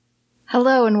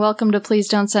Hello and welcome to Please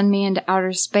Don't Send Me into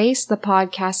Outer Space, the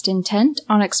podcast intent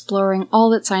on exploring all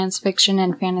that science fiction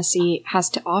and fantasy has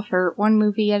to offer, one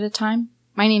movie at a time.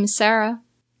 My name is Sarah.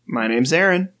 My name's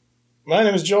Aaron. My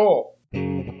name is Joel.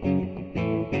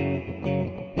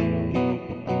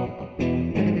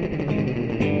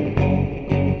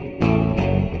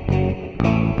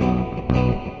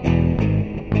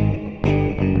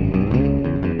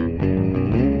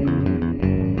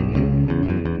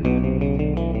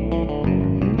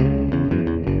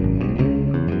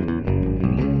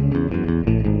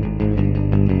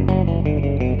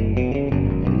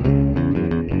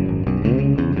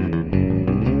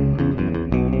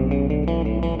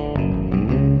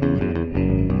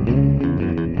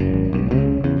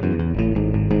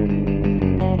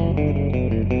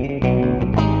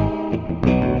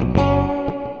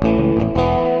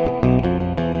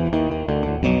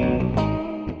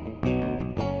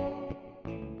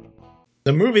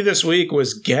 The movie this week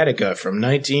was Gattaca from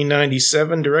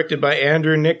 1997, directed by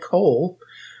Andrew Nick Cole,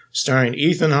 starring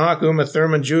Ethan Hawke, Uma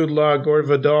Thurman, Jude Law, Gore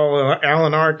Vidal,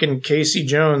 Alan Arkin, Casey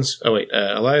Jones. Oh wait,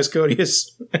 Elias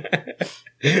Koteas.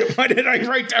 Why did I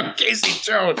write down Casey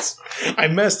Jones? I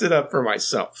messed it up for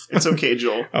myself. It's okay,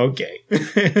 Joel. Okay.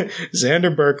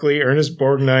 Xander Berkeley, Ernest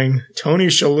Borgnine, Tony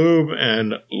Shalhoub,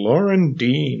 and Lauren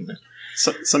Dean.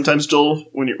 Sometimes, Joel,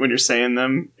 when you're saying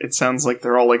them, it sounds like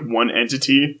they're all like one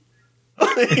entity.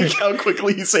 Like how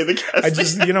quickly you say the cast. I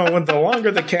just, when the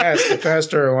longer the cast, the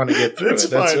faster I want to get through it's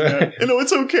it. Fine, man.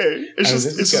 It's okay.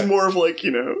 It's just more of like,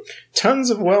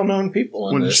 tons of well-known people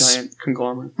in one this. Giant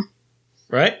conglomerate.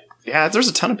 Right? Yeah, there's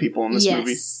a ton of people in this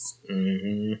movie.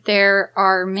 Mm-hmm. There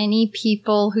are many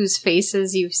people whose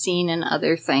faces you've seen in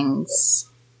other things.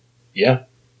 Yeah.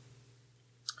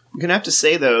 I'm going to have to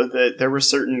say, though, that there were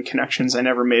certain connections I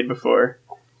never made before.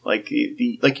 Like,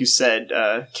 like you said,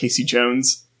 Casey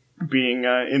Jones being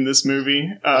in this movie.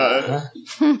 I'm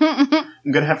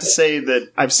going to have to say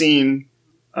that I've seen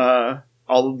all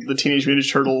of the Teenage Mutant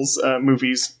Ninja Turtles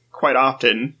movies quite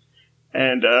often,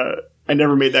 and I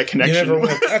never made that connection. You never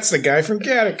went, that's the guy from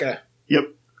Gattaca. Yep.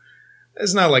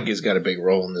 It's not like he's got a big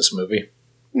role in this movie.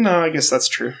 No, I guess that's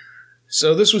true.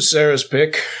 So this was Sarah's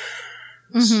pick.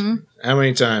 Mm-hmm. How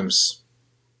many times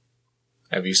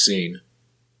have you seen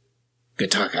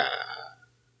Gattaca?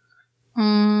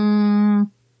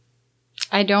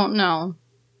 I don't know.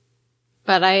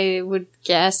 But I would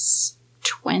guess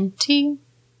 20?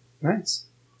 Nice.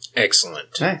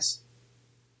 Excellent. Nice.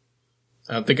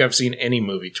 I don't think I've seen any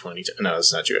movie 20 times. No,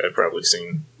 that's not true. I've probably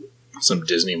seen some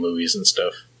Disney movies and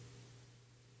stuff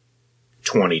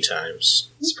 20 times.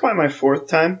 This is probably my fourth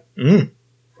time.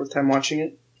 Fourth time watching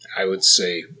it. I would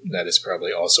say that is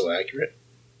probably also accurate.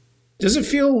 Does it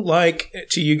feel like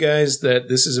to you guys that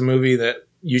this is a movie that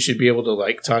you should be able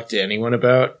to talk to anyone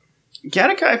about?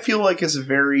 Gattaca, I feel like, is a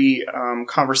very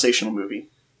conversational movie.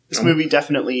 This movie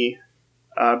definitely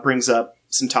brings up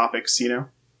some topics, and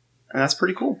that's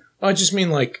pretty cool. I just mean,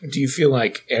 do you feel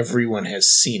like everyone has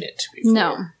seen it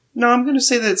before? No, I'm going to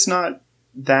say that it's not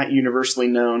that universally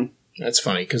known. That's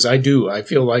funny, because I do. I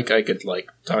feel like I could,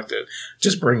 talk to...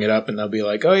 Just bring it up, and they'll be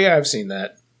like, oh, yeah, I've seen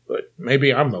that. But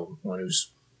maybe I'm the one who's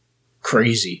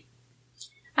crazy.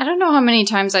 I don't know how many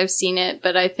times I've seen it,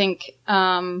 but I think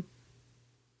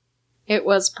it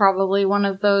was probably one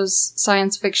of those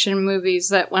science fiction movies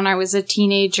that when I was a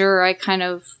teenager, I kind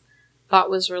of thought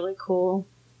was really cool.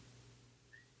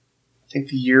 I think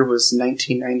the year was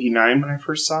 1999 when I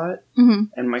first saw it,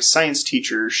 and my science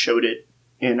teacher showed it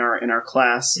in our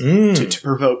class to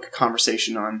provoke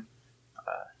conversation on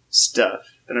stuff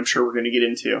that I'm sure we're going to get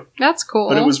into. That's cool.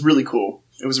 But it was really cool.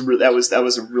 It was that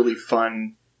was a really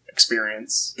fun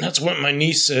experience. That's what my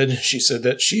niece said. She said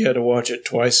that she had to watch it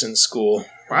twice in school.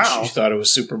 Wow. She thought it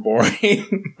was super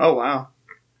boring. Oh, wow.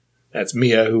 That's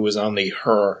Mia, who was on the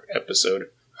Her episode.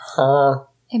 Her.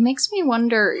 It makes me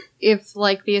wonder if,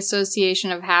 the association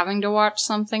of having to watch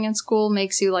something in school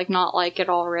makes you, not like it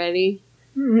already.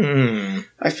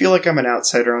 I feel like I'm an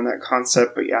outsider on that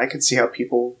concept, but yeah, I could see how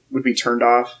people would be turned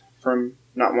off from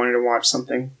not wanting to watch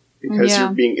something. Because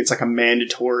it's like a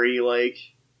mandatory,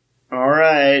 all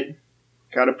right,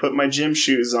 gotta put my gym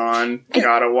shoes on,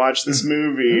 gotta watch this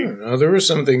movie. No, there were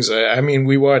some things,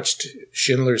 we watched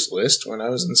Schindler's List when I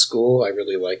was in school. I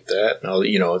really liked that.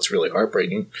 It's really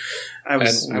heartbreaking. I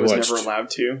was never allowed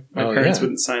to. My parents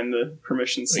wouldn't sign the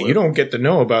permission slip. You don't get to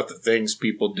know about the things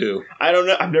people do. I don't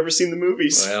know. I've never seen the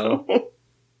movies. Well,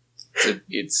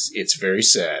 it's very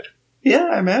sad. Yeah,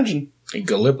 I imagine. And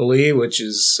Gallipoli, which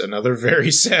is another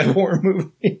very sad war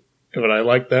movie. But I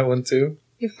like that one too.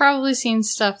 You've probably seen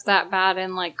stuff that bad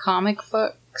in, comic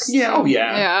book Yeah, oh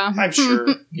yeah. Yeah. I'm sure.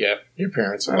 Yeah, your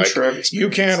parents are I'm like, sure I've you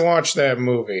experienced can't watch that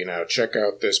movie. Now check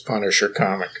out this Punisher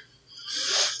comic.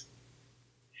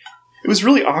 It was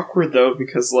really awkward, though,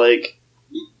 because, like,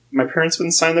 my parents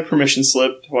wouldn't sign the permission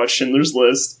slip to watch Schindler's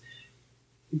List,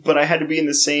 but I had to be in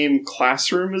the same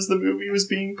classroom as the movie was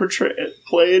being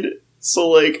played. So,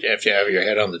 like... You have to have your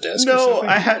head on the desk or No,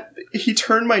 something? he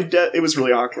turned my desk... It was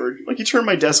really awkward. Like, he turned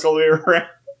my desk all the way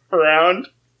around.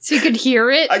 So you could hear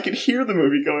it? I could hear the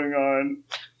movie going on.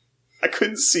 I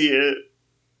couldn't see it.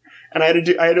 And I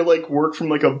had to like work from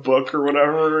like a book or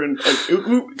whatever, and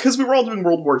because we were all doing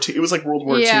World War II. It was like World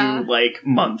War II like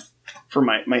month for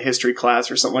my history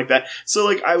class or something like that. So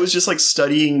like I was just like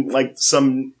studying like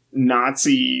some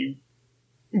Nazi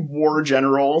war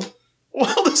general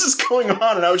while this is going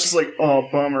on, and I was just like, oh,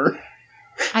 bummer.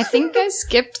 I think I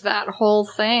skipped that whole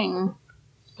thing.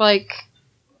 Like,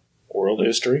 World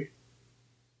history?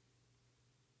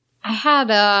 I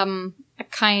had a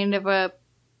kind of a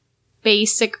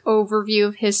basic overview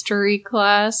of history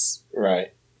class.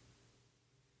 Right.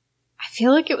 I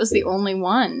feel like it was the only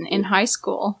one in high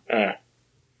school.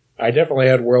 I definitely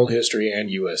had world history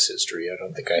and U.S. history. I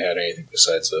don't think I had anything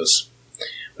besides those.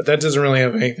 But that doesn't really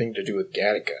have anything to do with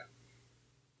Gattaca.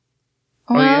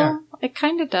 Well, it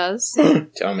kind of does.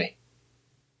 Tell me.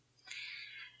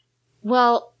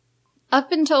 Well,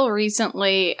 up until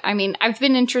recently, I mean, I've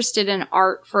been interested in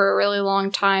art for a really long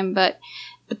time, but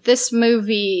this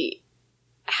movie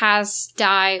has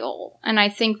style, and I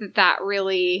think that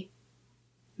really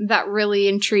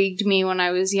intrigued me when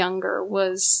I was younger,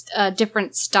 was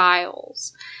different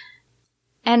styles.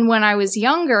 And when I was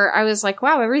younger, I was like,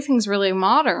 wow, everything's really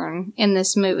modern in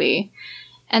this movie.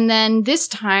 And then this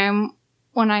time,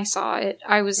 when I saw it,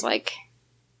 I was like,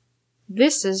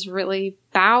 this is really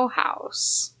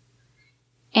Bauhaus.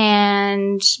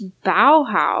 And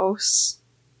Bauhaus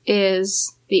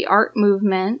is the art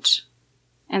movement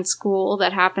and school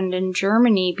that happened in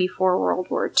Germany before World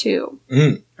War II.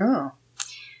 Mm. Oh.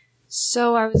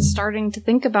 So I was starting to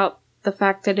think about the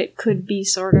fact that it could be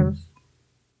sort of...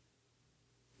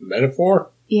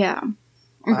 Metaphor? Yeah.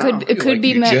 Wow. It could like be...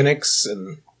 eugenics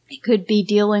and... It could be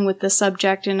dealing with the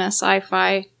subject in a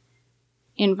sci-fi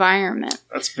environment.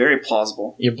 That's very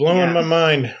plausible. You're blowing my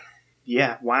mind.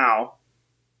 Yeah, wow.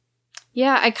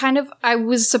 Yeah, I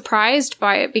was surprised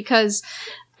by it because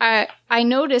I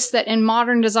noticed that in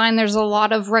modern design there's a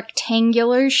lot of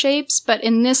rectangular shapes, but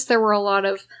in this there were a lot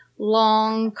of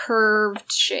long,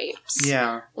 curved shapes.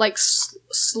 Yeah. Like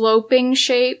sloping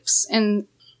shapes, and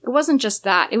it wasn't just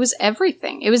that, it was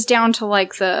everything. It was down to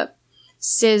like the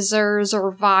scissors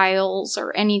or vials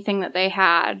or anything that they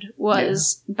had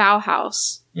was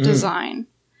Bauhaus design.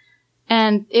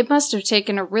 And it must have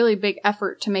taken a really big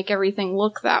effort to make everything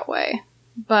look that way.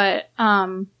 But,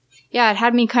 yeah, it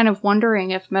had me kind of wondering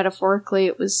if metaphorically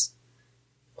it was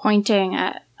pointing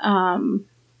at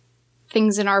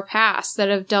things in our past that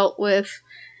have dealt with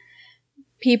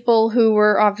people who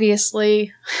were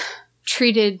obviously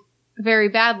treated very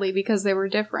badly because they were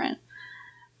different.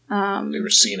 They were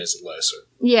seen as lesser.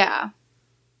 Yeah.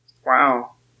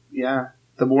 Wow. Yeah.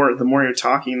 The more you're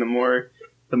talking,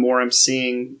 the more I'm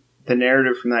seeing the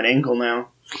narrative from that angle now.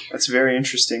 That's very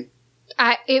interesting.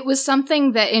 It was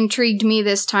something that intrigued me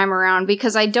this time around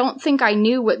because I don't think I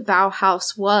knew what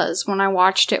Bauhaus was when I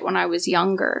watched it when I was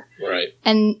younger. Right.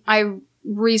 And I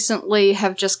recently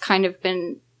have just kind of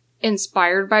been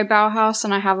inspired by Bauhaus,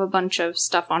 and I have a bunch of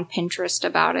stuff on Pinterest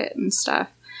about it and stuff.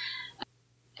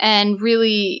 And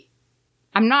really,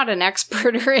 I'm not an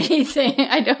expert or anything.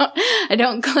 I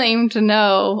don't claim to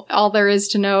know all there is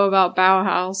to know about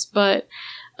Bauhaus, but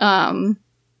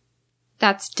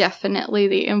that's definitely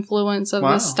the influence of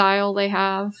the style they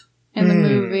have in the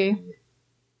movie.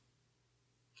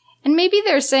 And maybe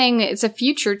they're saying it's a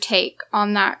future take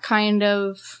on that kind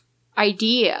of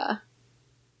idea.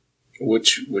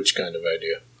 Which kind of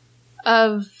idea?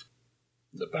 Of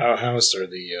the Bauhaus or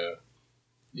the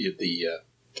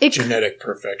genetic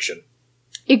perfection?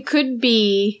 It could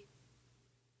be...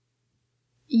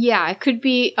 Yeah, it could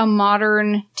be a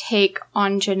modern take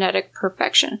on genetic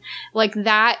perfection. Like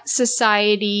that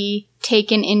society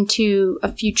taken into a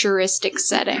futuristic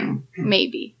setting,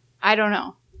 maybe. I don't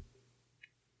know.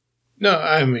 No,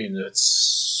 I mean,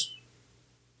 it's...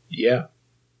 Yeah.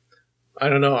 I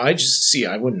don't know. I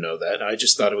wouldn't know that. I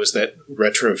just thought it was that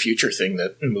retro future thing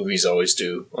that movies always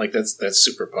do. Like, that's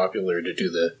super popular to do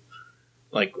the...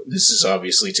 Like, this is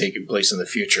obviously taking place in the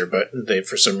future, but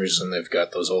for some reason, they've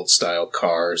got those old style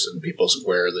cars, and people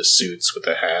wear the suits with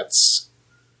the hats.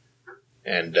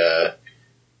 And,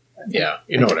 yeah,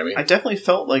 you know what I mean. I definitely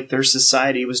felt like their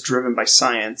society was driven by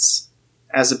science,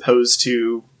 as opposed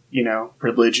to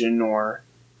religion or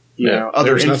Yeah, other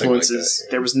there was nothing like influences. that,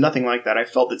 yeah. There was nothing like that. I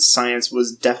felt that science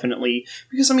was definitely,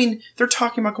 because they're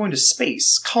talking about going to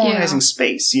space, colonizing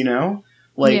space.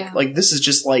 Like this is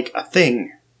just like a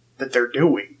thing that they're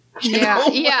doing. Yeah.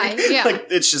 Like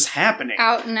it's just happening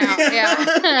Out and out.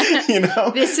 Yeah.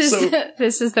 This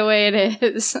is the way it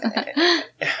is.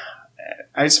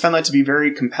 I just found that to be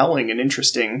very compelling and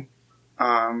interesting,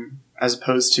 as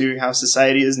opposed to how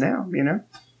society is now.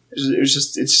 It's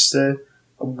just a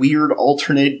weird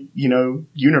alternate,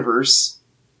 universe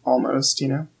almost.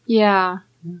 Yeah.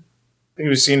 It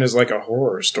was seen as like a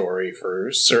horror story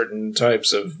for certain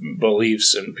types of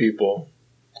beliefs and people.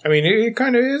 I mean, it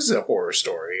kind of is a horror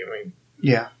story. I mean,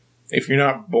 yeah. If you're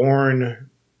not born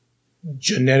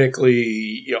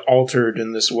genetically altered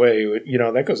in this way,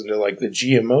 that goes into like the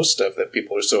GMO stuff that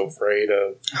people are so afraid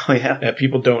of. Oh yeah. That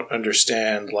people don't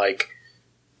understand. Like,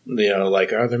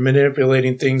 are they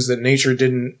manipulating things that nature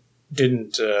didn't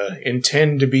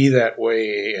intend to be that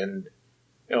way, and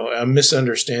a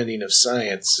misunderstanding of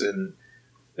science, and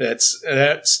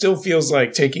that still feels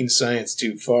like taking science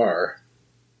too far.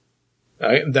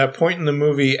 That point in the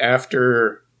movie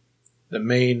after the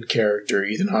main character,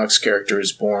 Ethan Hawke's character,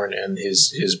 is born, and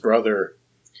his brother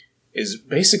is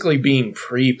basically being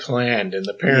pre-planned, and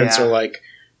the parents are like,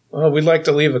 well, we'd like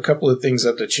to leave a couple of things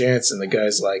up to chance, and the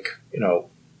guy's like,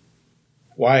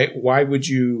 why would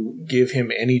you give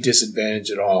him any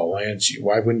disadvantage at all?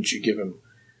 Why wouldn't you give him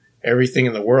everything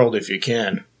in the world if you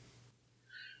can?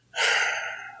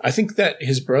 I think that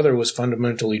his brother was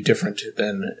fundamentally different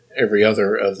than every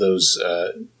other of those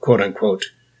quote-unquote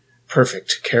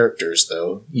perfect characters,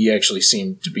 though. He actually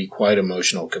seemed to be quite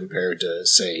emotional compared to,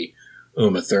 say,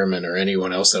 Uma Thurman or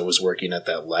anyone else that was working at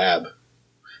that lab.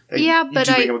 Yeah, but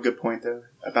you bring up a good point, though,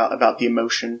 about the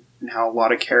emotion and how a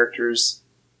lot of characters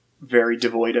very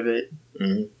devoid of it.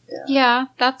 Mm-hmm. Yeah,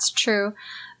 that's true.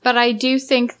 But I do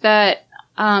think that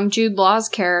Jude Law's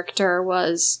character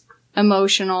was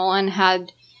emotional and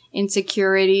had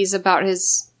insecurities about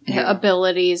his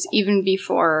abilities even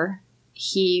before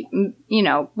he,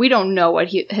 we don't know what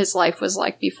his life was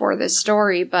like before this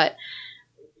story, but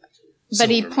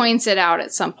he points it out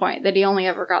at some point that he only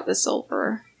ever got the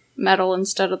silver medal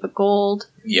instead of the gold.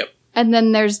 Yep. And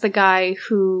then there's the guy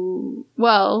who,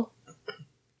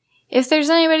 if there's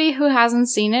anybody who hasn't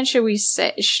seen it, should we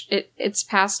say it's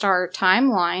past our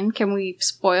timeline? Can we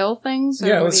spoil things?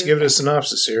 Yeah, let's give it a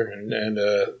synopsis here. And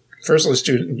first, let's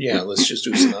just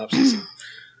do a synopsis.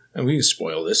 And we can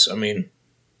spoil this. I mean,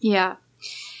 yeah,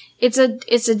 it's a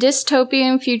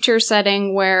dystopian future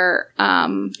setting where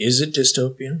is it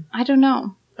dystopian? I don't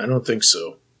know. I don't think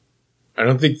so. I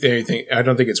don't think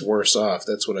it's worse off.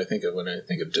 That's what I think of when I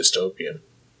think of dystopian.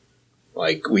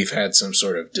 Like we've had some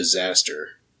sort of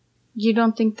disaster. You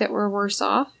don't think that we're worse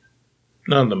off?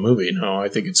 Not in the movie, no. I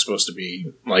think it's supposed to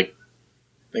be, like,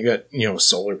 they got,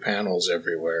 solar panels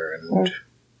everywhere and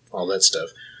all that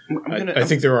stuff. I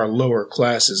think there are lower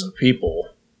classes of people.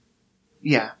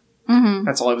 Yeah. Mm-hmm.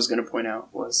 That's all I was going to point out,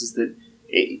 is that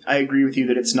I agree with you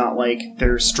that it's not like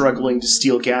they're struggling to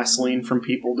steal gasoline from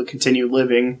people to continue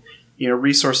living.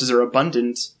 Resources are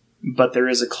abundant, but there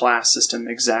is a class system,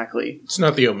 exactly. It's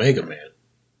not the Omega Man.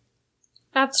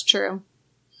 That's true.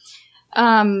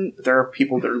 There are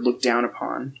people that are looked down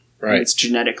upon. Right. It's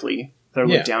genetically they're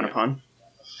looked down upon.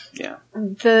 Yeah.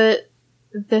 The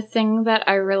thing that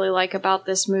I really like about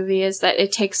this movie is that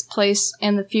it takes place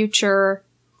in the future,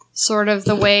 sort of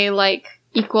the way like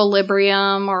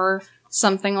Equilibrium or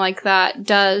something like that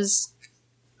does,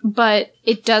 but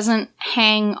it doesn't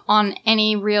hang on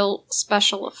any real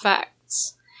special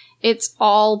effects. It's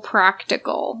all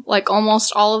practical. Like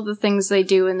almost all of the things they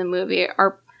do in the movie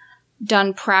are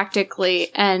done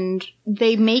practically, and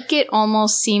they make it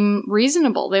almost seem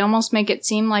reasonable. They almost make it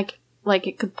seem like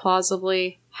it could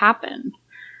plausibly happen.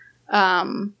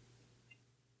 And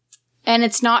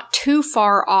it's not too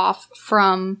far off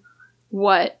from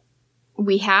what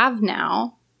we have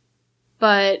now.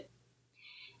 But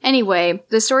anyway,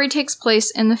 the story takes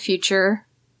place in the future,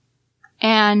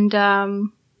 and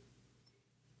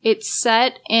it's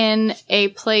set in a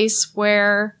place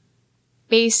where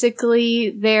basically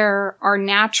there are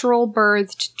natural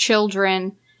birthed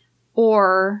children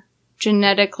or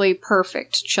genetically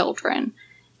perfect children.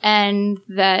 And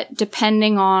that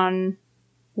depending on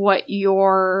what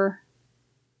your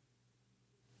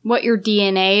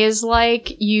DNA is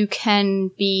like, you can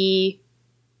be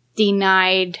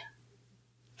denied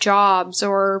jobs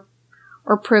or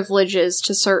privileges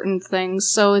to certain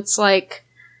things. So it's like,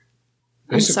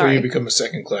 basically you become a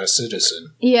second-class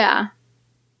citizen. Yeah.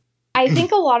 I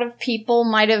think a lot of people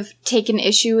might have taken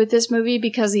issue with this movie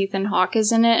because Ethan Hawke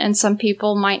is in it, and some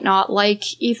people might not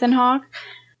like Ethan Hawke.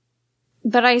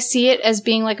 But I see it as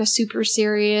being like a super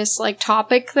serious like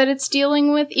topic that it's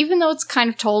dealing with, even though it's kind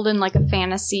of told in like a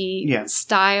fantasy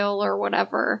style or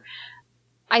whatever.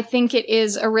 I think it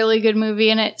is a really good movie,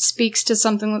 and it speaks to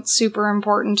something that's super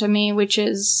important to me, which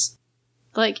is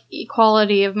like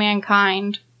equality of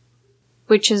mankind,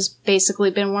 which has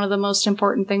basically been one of the most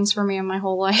important things for me in my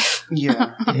whole life.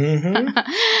 Yeah. Mm-hmm.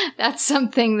 That's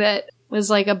something that was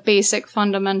like a basic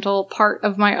fundamental part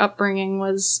of my upbringing,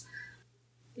 was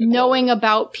knowing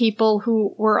about people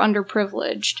who were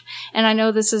underprivileged. And I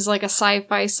know this is like a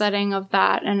sci-fi setting of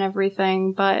that and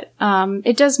everything, but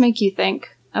it does make you think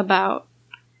about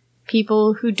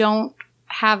people who don't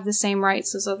have the same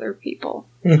rights as other people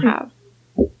have.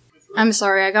 I'm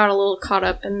sorry, I got a little caught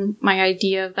up in my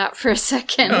idea of that for a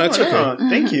second. No, that's okay. Oh,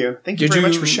 thank you. Thank you very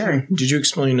much for sharing. Did you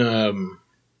explain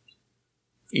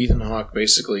Ethan Hawke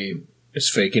basically is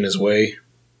faking his way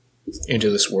into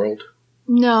this world?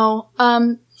 No.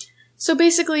 So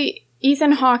basically,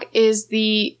 Ethan Hawke is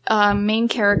the main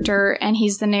character, and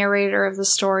he's the narrator of the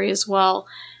story as well.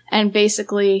 And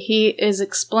basically, he is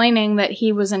explaining that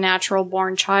he was a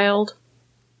natural-born child,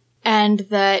 and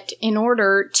that in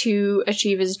order to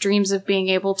achieve his dreams of being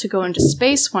able to go into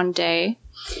space one day,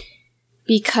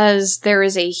 because there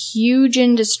is a huge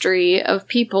industry of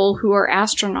people who are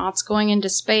astronauts going into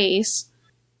space,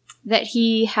 that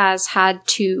he has had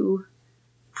to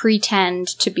pretend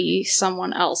to be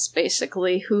someone else,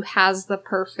 basically, who has the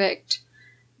perfect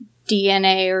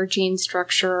DNA or gene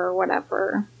structure or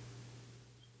whatever.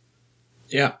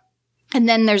 Yeah. And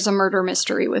then there's a murder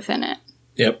mystery within it.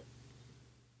 Yep.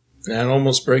 That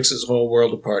almost breaks his whole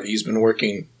world apart. He's been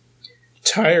working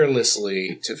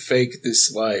tirelessly to fake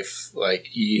this life. Like,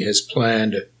 he has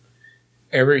planned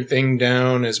everything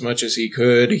down as much as he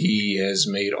could. He has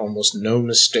made almost no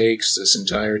mistakes this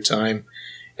entire time.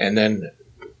 And then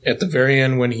at the very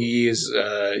end, when he is,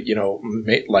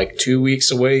 like 2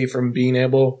 weeks away from being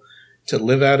able to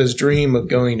live out his dream of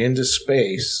going into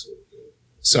space,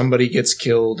 somebody gets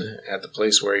killed at the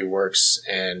place where he works,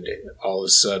 and all of a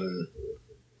sudden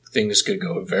things could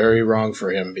go very wrong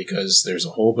for him because there's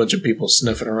a whole bunch of people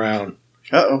sniffing around.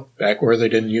 Uh-oh. Back where they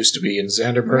didn't used to be. And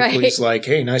Xander Berkeley's like,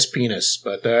 hey, nice penis,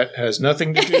 but that has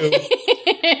nothing to do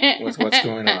with what's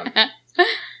going on.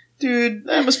 Dude,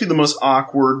 that must be the most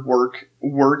awkward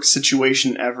work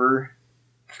situation ever.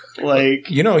 Like,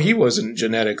 he wasn't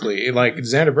genetically, like,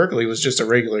 Xander Berkeley was just a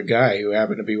regular guy who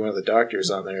happened to be one of the doctors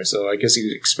on there, so I guess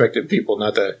he expected people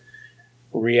not to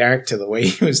react to the way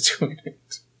he was doing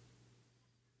it.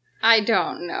 I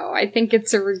don't know. I think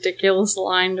it's a ridiculous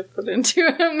line to put into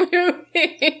a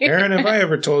movie. Aaron, have I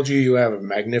ever told you you have a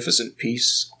magnificent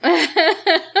piece?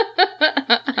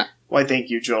 Why, thank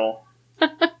you, Joel.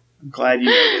 I'm glad you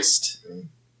noticed.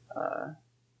 Well,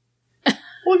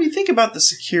 if you think about the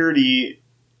security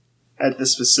at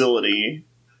this facility,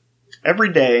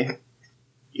 every day,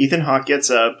 Ethan Hawke gets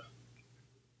up,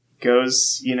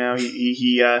 goes,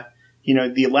 the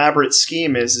elaborate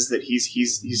scheme is that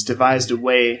he's devised a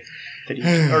way that he.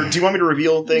 Or do you want me to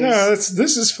reveal things? No,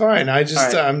 this is fine. I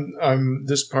just right. I'm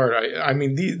this part. I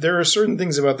mean, there are certain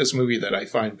things about this movie that I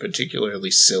find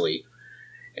particularly silly,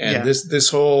 and this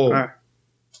whole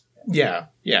yeah.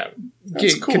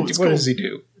 That's cool. What does he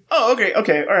do? Oh,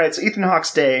 okay, all right. So Ethan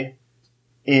Hawke's day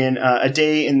in a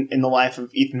day in the life of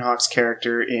Ethan Hawke's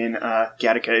character in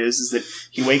Gattaca is that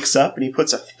he wakes up and he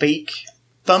puts a fake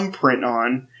thumbprint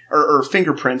on. Or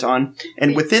fingerprint on,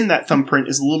 and within that thumbprint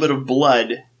is a little bit of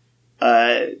blood,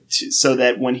 so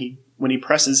that when he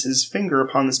presses his finger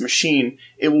upon this machine,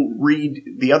 it will read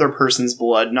the other person's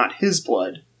blood, not his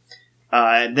blood.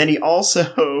 Then he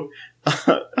also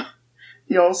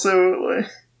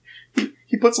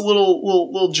he puts a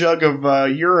little jug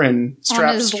of urine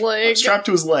strapped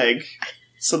to his leg,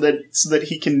 so that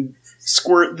he can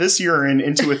squirt this urine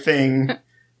into a thing.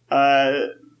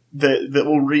 That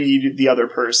will read the other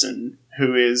person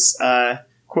who is,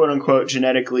 quote unquote,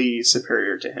 genetically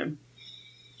superior to him.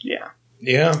 Yeah.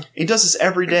 Yeah. He does this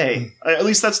every day. At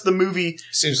least that's the movie.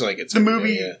 Seems like it's the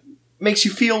movie. Makes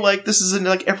you feel like this is an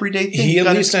everyday thing. He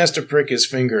at least has to prick his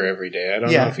finger every day. I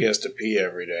don't know if he has to pee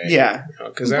every day. Yeah.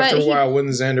 Because after a while,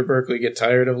 wouldn't Xander Berkeley get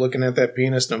tired of looking at that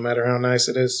penis, no matter how nice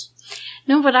it is?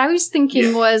 No, what I was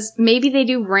thinking was maybe they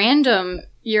do random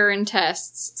urine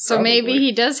tests. So Probably. maybe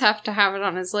he does have to have it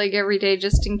on his leg every day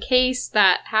just in case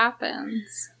that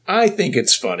happens. I think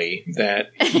it's funny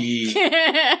that he...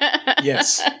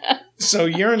 Yes. So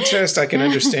urine test I can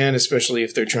understand, especially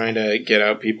if they're trying to get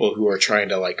out people who are trying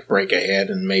to, like, break ahead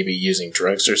and maybe using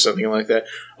drugs or something like that.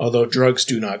 Although drugs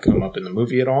do not come up in the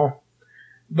movie at all.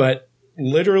 But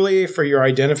literally for your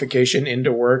identification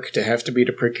into work to have to be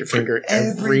to prick your finger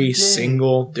every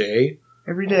single day.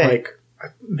 Every day. Like,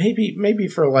 maybe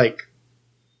for, like,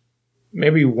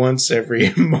 maybe once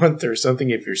every month or something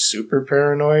if you're super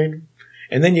paranoid.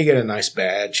 And then you get a nice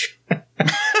badge.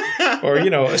 Or, you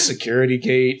know, a security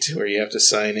gate where you have to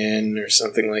sign in or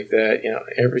something like that, you know,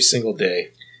 every single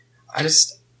day. I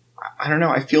don't know.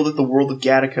 I feel that the world of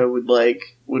Gattaca would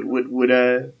it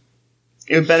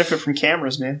would benefit from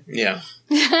cameras, man. Yeah.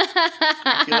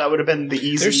 I feel that would have been the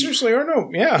easy. There seriously are no,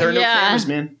 yeah. There are no Yeah. cameras,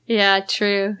 man. Yeah,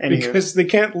 true. Anywho. Because they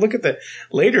can't look at that.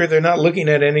 Later, they're not looking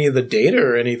at any of the data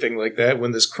or anything like that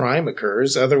when this crime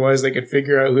occurs. Otherwise, they could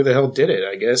figure out who the hell did it,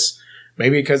 I guess.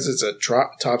 Maybe because it's a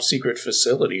top secret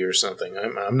facility or something.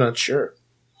 I'm not sure.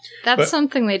 That's But-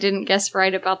 something they didn't guess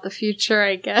right about the future,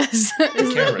 I guess.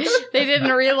 Cameras. They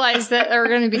didn't realize that there were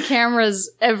going to be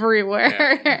cameras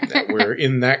everywhere. Yeah, that we're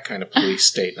in that kind of police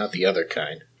state, not the other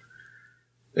kind.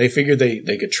 They figured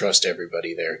they could trust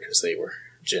everybody there because they were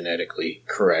genetically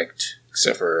correct,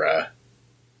 except for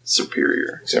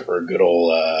Superior. a good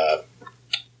old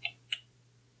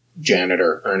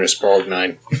janitor, Ernest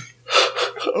Borgnine.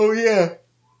 Oh, yeah.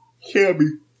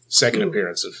 Cabby. Second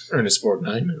appearance of Ernest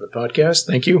Borgnine in the podcast.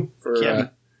 Thank you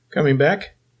for coming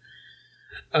back.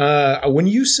 When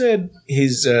you said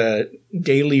his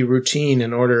daily routine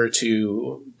in order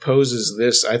to pose as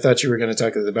this, I thought you were going to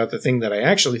talk about the thing that I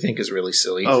actually think is really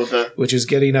silly, which is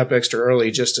getting up extra early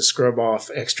just to scrub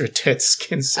off extra dead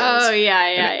skin cells. Oh, yeah.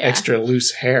 and extra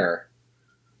loose hair.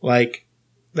 Like,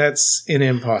 that's an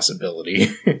impossibility.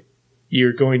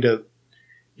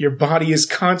 Your body is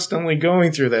constantly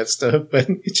going through that stuff, but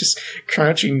it's just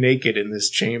crouching naked in this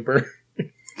chamber.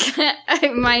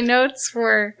 My notes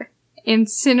were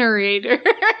incinerator.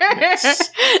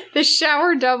 Yes. The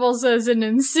shower doubles as an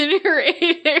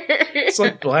incinerator. It's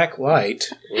like black light,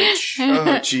 which,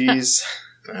 Oh, jeez.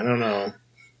 I don't know.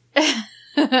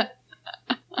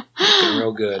 Looking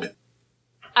real good.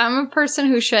 I'm a person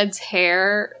who sheds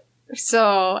hair,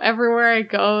 so everywhere I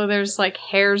go, there's like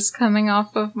hairs coming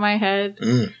off of my head.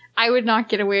 Mm. I would not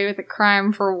get away with a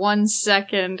crime for 1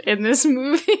 second in this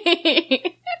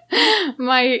movie.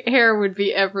 My hair would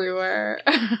be everywhere.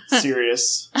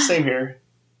 Serious. Same here.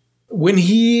 When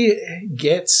he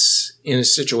gets in a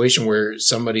situation where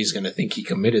somebody's going to think he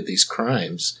committed these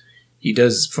crimes, he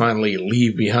does finally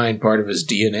leave behind part of his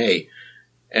DNA.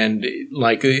 And,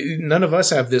 like, none of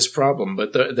us have this problem,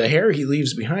 but the hair he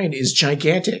leaves behind is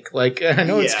gigantic. Like, I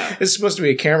know it's supposed to be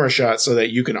a camera shot so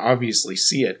that you can obviously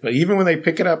see it, but even when they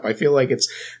pick it up, I feel like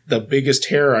it's the biggest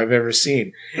hair I've ever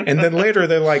seen. And then later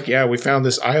they're like, yeah, we found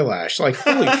this eyelash. Like,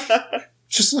 holy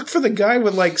just look for the guy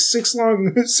with, like, 6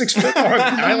 foot long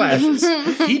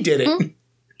eyelashes. He did it.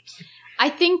 I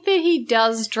think that he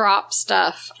does drop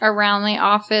stuff around the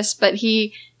office, but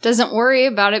he doesn't worry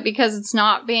about it because it's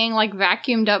not being, like,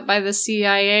 vacuumed up by the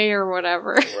CIA or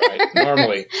whatever. Right,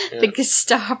 normally. Yeah. The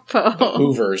Gestapo. The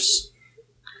Hoovers,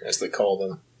 as they call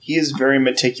them. He is very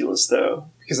meticulous, though,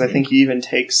 because I think he even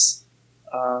takes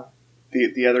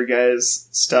the other guy's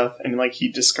stuff and, like, he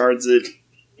discards it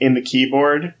in the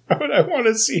keyboard. I want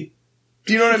to see.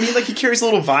 Do you know what I mean? Like, he carries a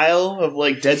little vial of,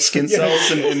 like, dead skin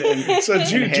cells and So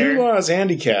and Jude Law is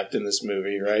handicapped in this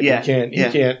movie, right? Yeah. He can't,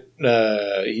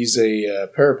 he's a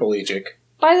paraplegic.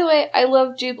 By the way, I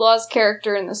love Jude Law's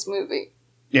character in this movie.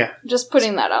 Yeah. Just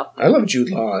putting that out. I love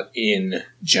Jude Law in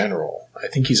general. I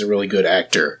think he's a really good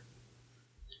actor.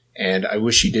 And I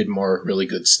wish he did more really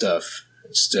good stuff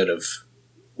instead of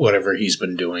whatever he's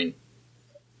been doing,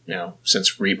 you know,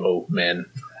 since Repo Men.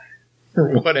 Or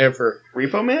whatever.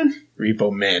 Repo Man?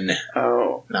 Repo Men.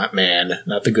 Oh. Not Man.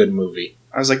 Not the good movie.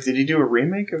 I was like, did he do a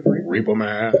remake of Repo? Repo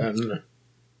Man.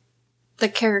 The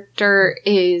character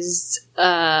is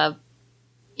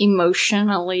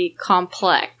emotionally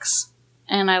complex,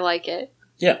 and I like it.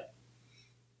 Yeah.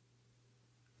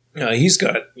 He's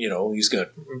got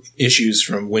issues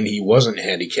from when he wasn't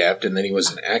handicapped and then he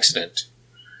was in an accident,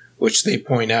 which they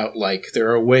point out, like,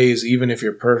 there are ways, even if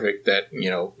you're perfect, that, you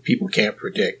know, people can't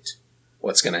predict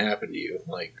what's going to happen to you.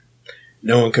 Like,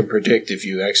 no one can predict if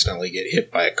you accidentally get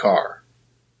hit by a car.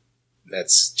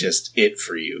 That's just it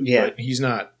for you. Yeah. But he's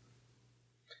not.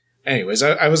 Anyways,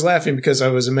 I was laughing because I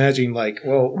was imagining, like,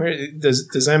 well,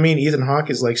 does that mean Ethan Hawke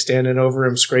is, like, standing over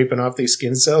him, scraping off these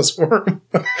skin cells for him?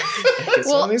 Get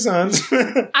some of these on.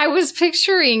 I was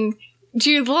picturing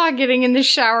Jude Law getting in the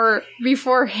shower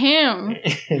before him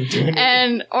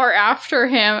or after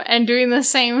him and doing the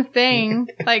same thing,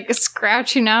 like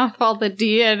scratching off all the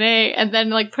DNA and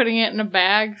then like putting it in a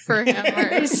bag for him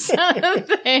or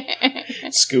something.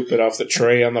 Scoop it off the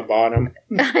tray on the bottom.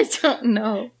 I don't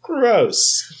know.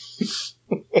 Gross.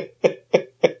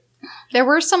 There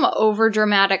were some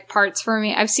overdramatic parts for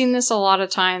me. I've seen this a lot of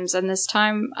times, and this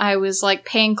time I was like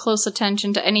paying close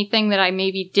attention to anything that I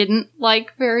maybe didn't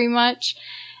like very much.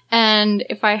 And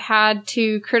if I had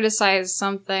to criticize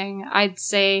something, I'd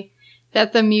say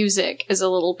that the music is a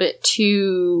little bit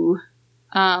too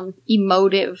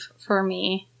emotive for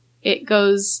me. It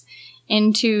goes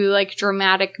into like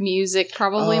dramatic music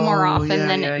probably more often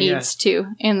than it needs to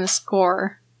in the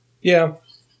score. Yeah.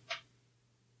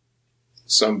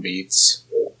 Some beats.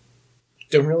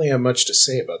 Don't really have much to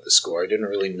say about the score. I didn't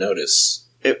really notice.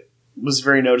 It was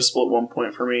very noticeable at one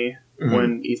point for me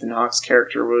when Ethan Hawke's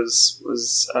character was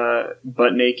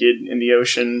butt naked in the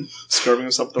ocean, scrubbing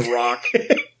himself with a rock.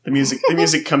 The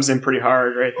music comes in pretty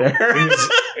hard right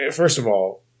there. First of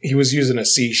all, he was using a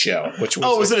seashell, which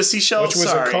was was it a seashell? Which was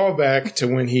a callback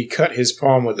to when he cut his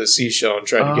palm with a seashell and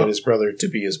tried to get his brother to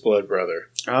be his blood brother.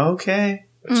 Okay.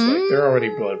 It's like, they're already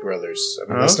blood brothers. I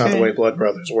mean, that's not the way blood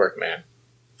brothers work, man.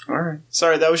 Alright.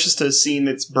 Sorry, that was just a scene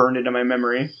that's burned into my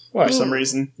memory for some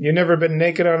reason. You never been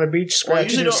naked on a beach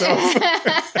scratching yourself?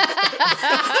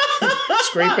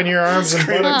 Scraping your arms and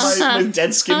buttocks? My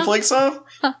dead skin flakes off?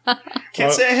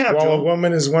 Can't say I have, While Joel. a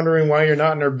woman is wondering why you're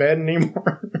not in her bed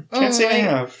anymore. Can't say I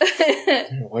have.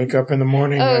 Wake up in the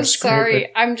morning and sorry.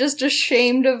 it. I'm just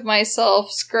ashamed of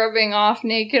myself scrubbing off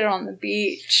naked on the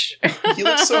beach. He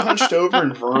looks so hunched over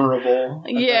and vulnerable.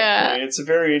 Yeah. It's a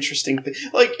very interesting thing.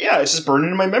 Like, yeah, it's just burned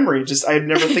into my memory. I'd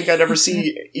never think I'd ever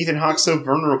see Ethan Hawke so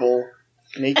vulnerable,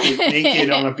 naked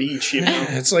on a beach, you know?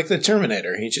 It's like the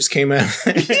Terminator. He just came out.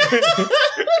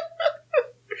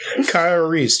 Kyle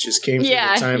Reese just came through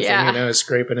the time for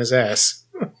scraping his ass.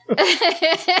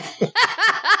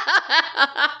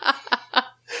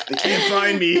 They can't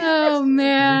find me. Oh,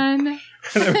 man.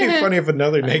 It'd be funny if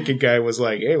another naked guy was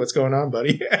like, hey, what's going on,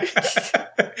 buddy?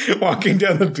 Walking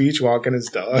down the beach, walking his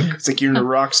dog. It's like you're in the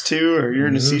rocks too, or you're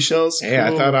in the seashells. Hey,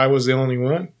 cool. I thought I was the only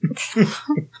one.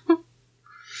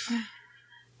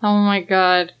 Oh my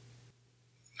god.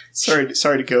 Sorry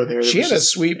to go there. She had a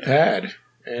sweet pad.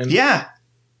 And yeah,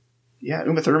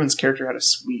 Uma Thurman's character had a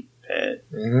sweet pad.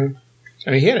 Mm-hmm. I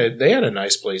mean, they had a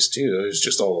nice place too. It was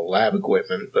just all the lab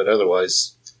equipment, but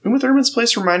otherwise, Uma Thurman's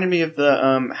place reminded me of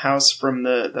the house from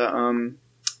the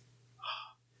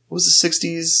what was the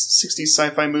 60s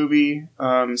sci-fi movie?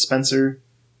 Spencer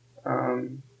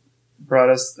brought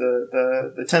us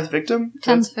the 10th Victim.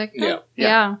 10th Victim.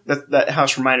 Yeah. That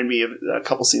house reminded me of a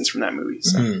couple scenes from that movie.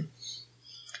 So.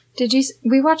 Mm-hmm.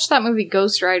 We watched that movie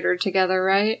Ghost Rider together,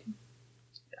 right?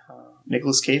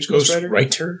 Nicolas Cage Ghost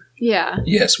Rider? Yeah.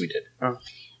 Yes, we did. Oh.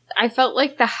 I felt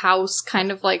like the house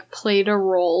kind of like played a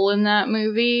role in that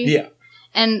movie. Yeah.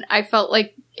 And I felt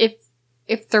like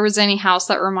if there was any house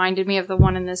that reminded me of the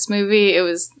one in this movie, it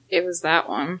was that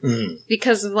one. Mm.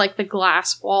 Because of like the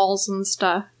glass walls and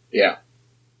stuff. Yeah.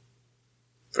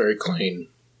 Very clean.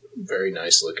 Very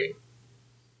nice looking.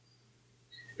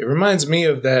 It reminds me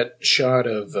of that shot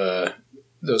of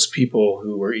those people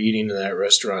who were eating in that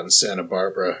restaurant in Santa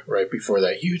Barbara right before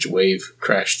that huge wave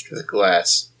crashed through the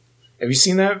glass. Have you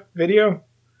seen that video?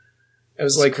 It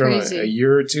was like from a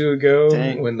year or two ago.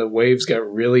 Dang. When the waves got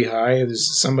really high.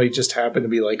 Somebody just happened to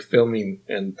be like filming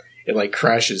and it like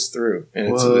crashes through. And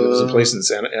it was a place in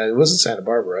it wasn't Santa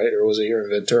Barbara, right? Or was it here in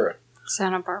Ventura?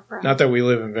 Santa Barbara. Not that we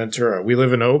live in Ventura. We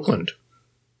live in Oakland.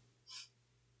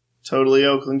 Totally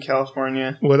Oakland,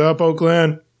 California. What up,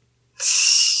 Oakland?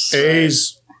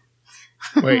 A's.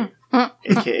 Wait.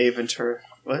 AKA Ventura.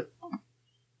 What?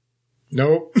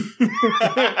 Nope.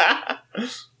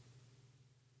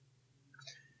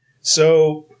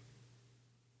 So,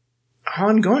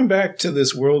 Han, going back to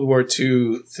this World War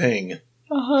II thing,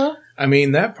 I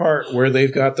mean, that part where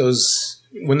they've got those,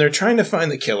 when they're trying to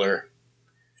find the killer,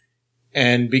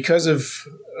 and because of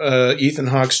Ethan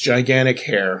Hawke's gigantic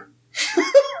hair,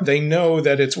 they know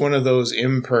that it's one of those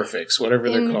imperfects, whatever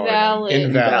they're called.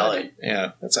 Invalid.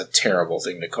 Yeah, that's a terrible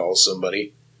thing to call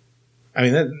somebody. I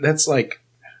mean, that's like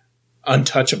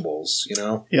untouchables, you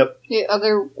know? Yep. The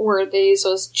other word they used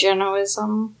was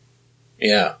Genoism.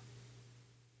 Yeah.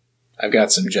 I've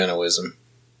got some Genoism.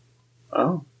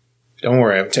 Oh. Don't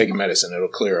worry, I'm taking medicine. It'll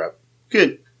clear up.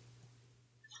 Good.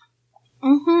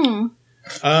 Mm-hmm.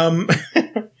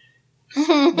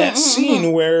 That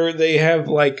scene where they have,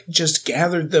 like, just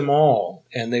gathered them all,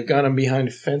 and they've got them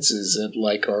behind fences and,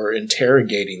 like, are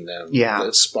interrogating them. Yeah.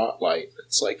 The spotlight.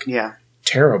 It's, like, Yeah.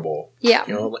 terrible. Yeah.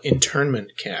 You know,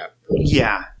 internment camp.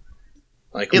 Yeah.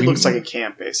 Like It looks like a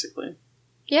camp, basically.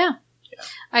 Yeah.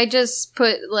 I just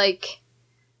put, like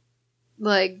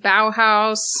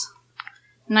Bauhaus,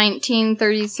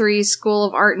 1933 School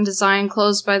of Art and Design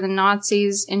closed by the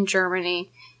Nazis in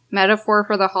Germany. Metaphor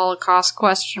for the Holocaust, ?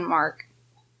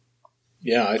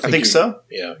 Yeah, I think so.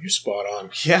 Yeah, you're spot on.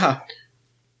 Yeah.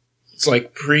 It's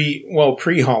like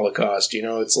pre-Holocaust, you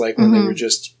know? It's like when they were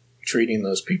just treating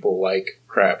those people like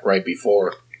crap right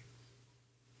before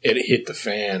it hit the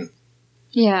fan.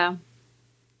 Yeah.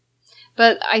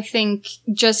 But I think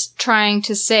just trying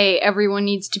to say everyone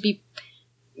needs to be,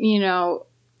 you know,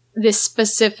 this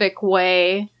specific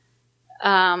way,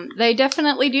 they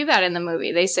definitely do that in the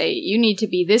movie. They say you need to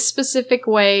be this specific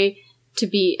way to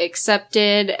be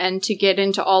accepted and to get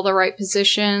into all the right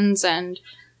positions, and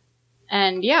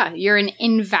yeah, you're an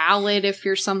invalid if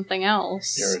you're something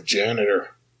else. You're a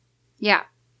janitor. Yeah.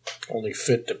 Only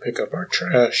fit to pick up our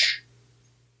trash.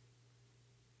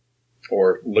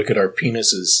 Or look at our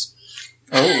penises.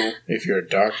 Oh. If you're a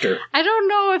doctor. I don't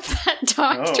know if that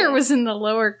doctor was in the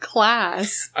lower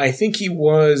class. I think he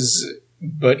was,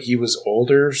 but he was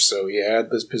older, so he had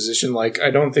this position. Like, I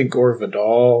don't think Gore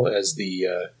Vidal, as the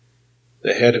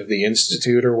head of the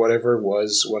institute or whatever,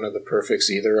 was one of the perfects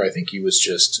either. I think he was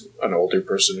just an older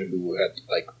person who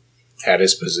had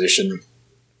his position.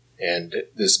 And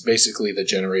this basically the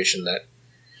generation that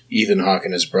Ethan Hawke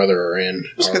and his brother are in.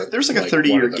 There's like a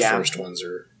 30-year the gap. First ones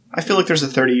are. I feel like there's a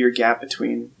 30-year gap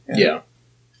between the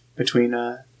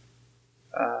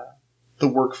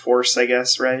workforce, I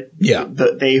guess, right? Yeah.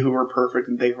 They who are perfect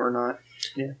and they who are not.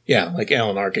 Yeah. Yeah, like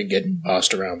Alan Arkin getting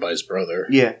bossed around by his brother.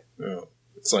 Yeah. Oh.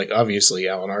 It's like, obviously,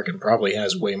 Alan Arkin probably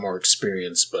has way more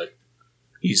experience, but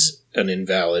he's an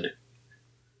invalid.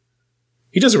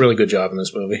 He does a really good job in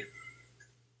this movie.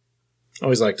 I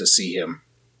always like to see him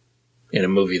in a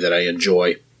movie that I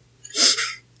enjoy.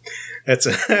 That's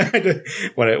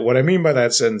what I mean by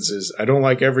that sentence is I don't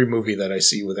like every movie that I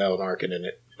see with Alan Arkin in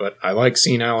it, but I like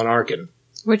seeing Alan Arkin.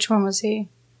 Which one was he?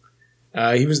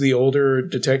 He was the older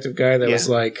detective guy that was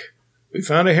like, we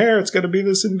found a hair, it's got to be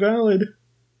this invalid.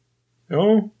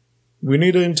 Oh, we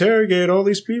need to interrogate all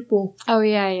these people. Oh,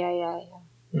 yeah.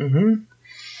 Mm-hmm.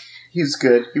 He was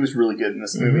good. He was really good in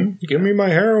this movie. Give me my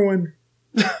heroin.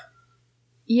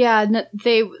 Yeah,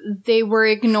 they were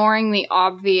ignoring the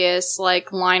obvious,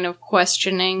 like, line of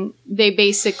questioning. They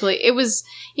basically, it was,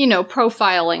 you know,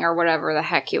 profiling or whatever the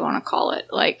heck you want to call it.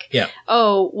 Like,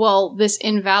 oh, well, this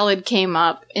invalid came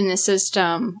up in the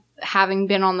system having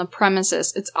been on the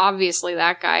premises. It's obviously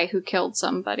that guy who killed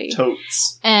somebody.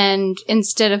 Totes. And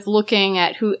instead of looking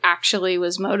at who actually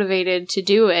was motivated to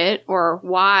do it, or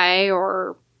why,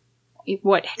 or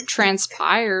what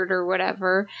transpired or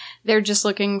whatever, they're just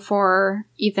looking for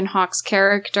Ethan Hawke's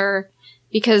character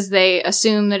because they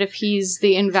assume that if he's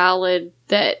the invalid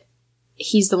that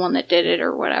he's the one that did it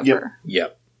or whatever.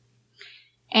 Yep.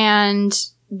 And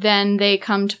then they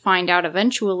come to find out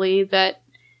eventually that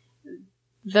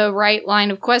the right line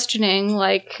of questioning,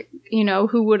 like, you know,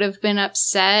 who would have been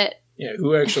upset. Yeah,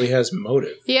 who actually has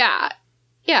motive. Yeah,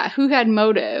 who had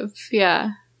motive,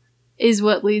 is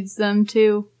what leads them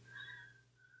to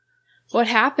what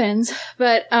happens.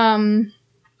 But,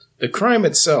 the crime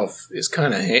itself is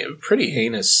kind of pretty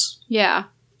heinous. Yeah.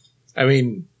 I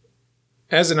mean,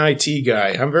 as an IT guy,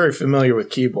 I'm very familiar with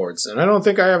keyboards, and I don't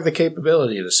think I have the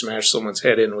capability to smash someone's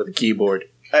head in with a keyboard.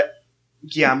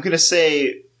 I'm going to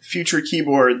say future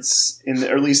keyboards, or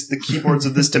at least the keyboards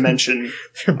of this dimension,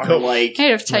 are like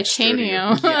made of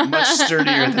titanium. Much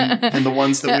sturdier than the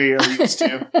ones that we are used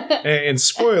to. And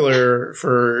spoiler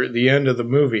for the end of the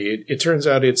movie, it turns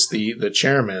out it's the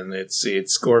chairman,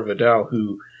 it's Gore Vidal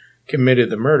who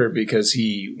committed the murder because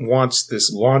he wants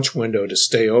this launch window to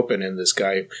stay open, and this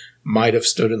guy might have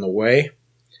stood in the way.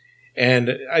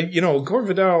 And Gore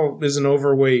Vidal is an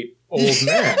overweight old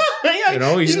man. You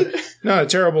know, he's not a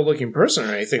terrible looking person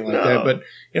or anything like that. But,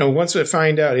 you know, once we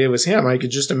find out it was him, I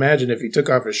could just imagine if he took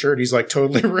off his shirt, he's like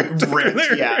totally ripped.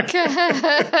 Yeah.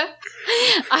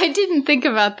 I didn't think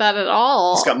about that at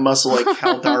all. He's got muscle like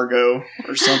Hal Dargo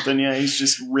or something. Yeah, he's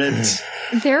just ripped.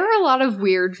 There are a lot of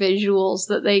weird visuals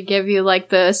that they give you, like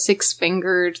the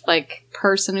 6-fingered, like,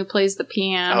 person who plays the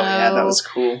piano. Oh, yeah, that was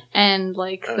cool. And,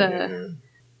 like,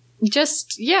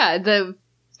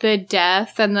 the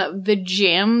death and the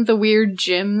gym, the weird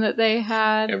gym that they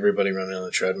had. Everybody running on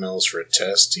the treadmills for a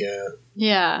test, yeah.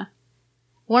 Yeah.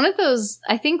 One of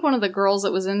the girls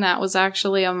that was in that was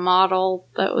actually a model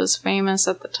that was famous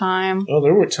at the time. Oh,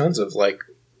 there were tons of, like,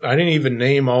 I didn't even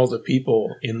name all the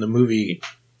people in the movie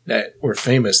that were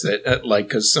famous that, like,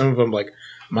 because some of them, like,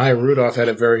 Maya Rudolph had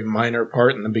a very minor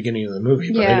part in the beginning of the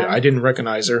movie, but I didn't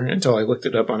recognize her until I looked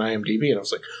it up on IMDb, and I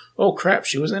was like, oh, crap,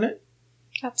 she was in it?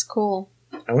 That's cool.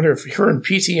 I wonder if her and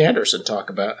P.T. Anderson talk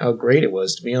about how great it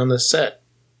was to be on this set.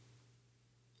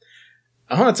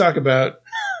 I want to talk about...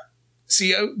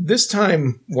 See, this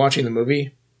time watching the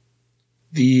movie,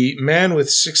 the man with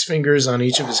 6 fingers on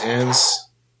each of his hands...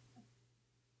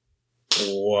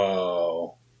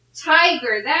 Whoa.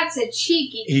 Tiger, that's a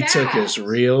cheeky cat. He took his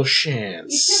real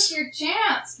chance. You took your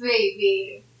chance,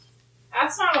 baby.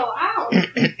 That's not allowed.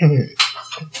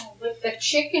 Lick the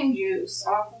chicken juice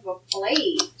off of a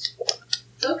plate.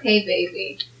 It's okay,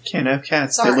 baby. Can't have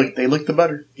cats. Sorry. They lick the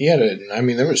butter. Yeah,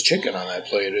 there was chicken on that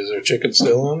plate. Is there chicken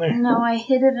still on there? No, I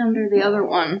hid it under the other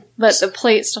one. But the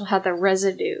plate still had the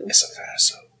residue. It's a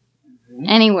faso.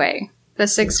 Anyway, the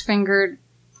 6-fingered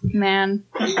man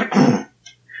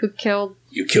who killed...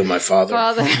 You killed my father.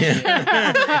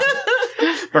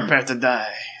 Prepare to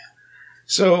die.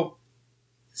 So,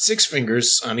 6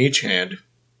 fingers on each hand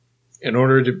in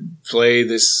order to play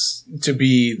this, to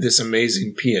be this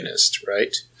amazing pianist,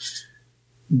 right?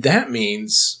 That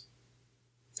means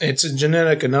it's a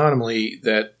genetic anomaly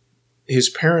that his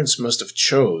parents must have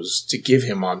chose to give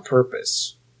him on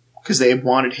purpose. Because they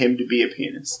wanted him to be a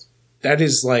pianist. That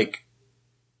is like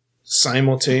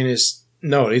simultaneous...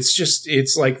 No,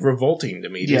 it's like revolting to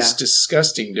me. Yeah. It's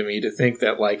disgusting to me to think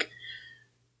that, like,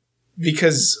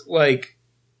 because, like,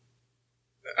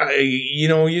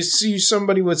 you see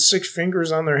somebody with 6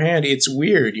 fingers on their hand, it's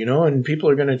weird, and people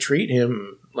are going to treat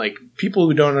him like, people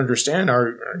who don't understand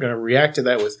are going to react to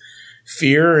that with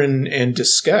fear and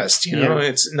disgust,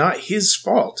 It's not his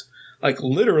fault. Like,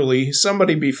 literally,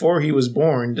 somebody before he was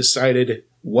born decided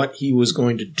what he was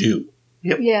going to do.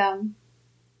 Yep. Yeah.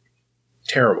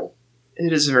 Terrible.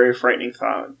 It is a very frightening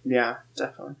thought. Yeah,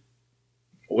 definitely.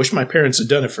 I wish my parents had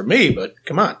done it for me, but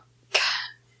come on.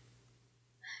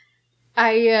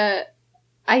 I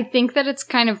think that it's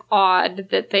kind of odd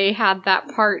that they had that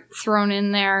part thrown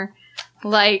in there.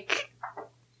 Like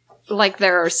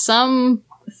there are some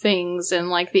things in,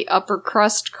 like, the upper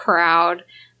crust crowd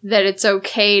that it's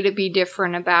okay to be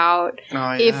different about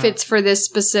if it's for this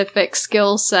specific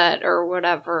skill set or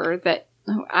whatever. That,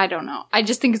 I don't know. I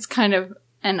just think it's kind of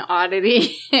an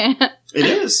oddity. It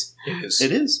is.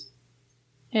 It is.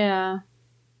 Yeah.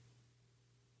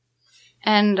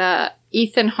 And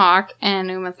Ethan Hawke and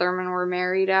Uma Thurman were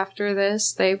married after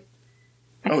this. I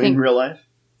think, in real life?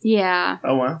 Yeah.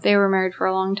 Oh, wow. They were married for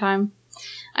a long time.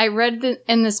 I read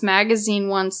in this magazine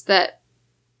once that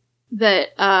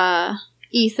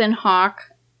Ethan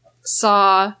Hawke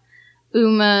saw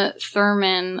Uma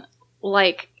Thurman,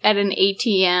 like, at an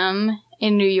ATM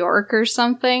in New York or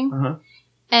something. Uh-huh.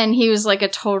 And he was, like, a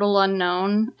total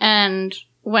unknown, and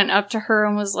went up to her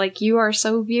and was like, "You are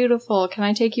so beautiful. Can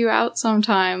I take you out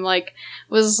sometime?" Like,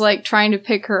 was, like, trying to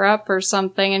pick her up or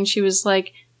something, and she was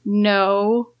like,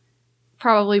 "No."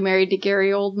 Probably married to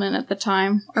Gary Oldman at the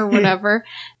time, or whatever.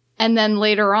 And then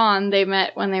later on, they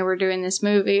met when they were doing this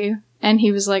movie, and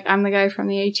he was like, "I'm the guy from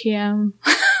the ATM."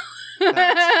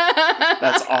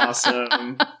 That's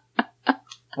awesome.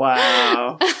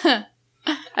 Wow.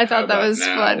 I thought that was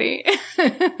funny.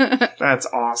 That's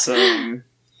awesome.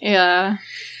 Yeah.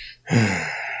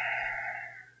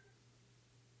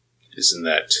 Isn't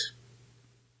that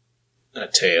a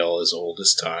tale as old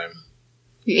as time?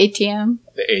 The ATM?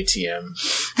 The ATM.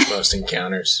 Most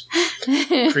encounters.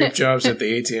 Creep jobs at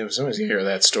the ATM. Somebody's going to hear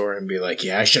that story and be like,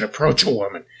 "Yeah, I should approach a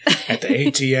woman at the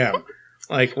ATM."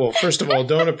 Like, well, first of all,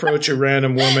 don't approach a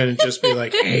random woman and just be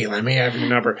like, "Hey, let me have your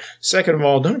number." Second of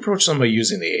all, don't approach somebody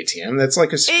using the ATM. That's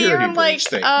like a security breach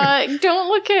thing. Don't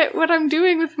look at what I'm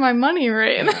doing with my money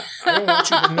right now. I don't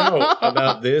want you to know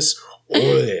about this or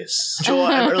this. Joel,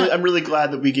 I'm really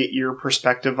glad that we get your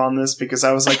perspective on this, because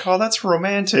I was like, "Oh, that's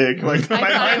romantic." Like, in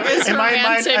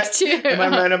my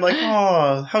mind, I'm like,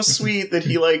 "Oh, how sweet that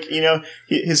he, like,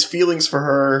 his feelings for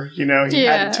her, he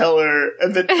had to tell her."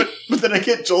 And then, but then I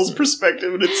get Joel's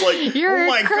perspective, and it's like, "Oh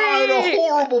my god, a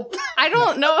horrible." I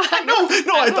don't know.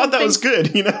 I thought that was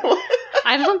good.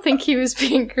 I don't think he was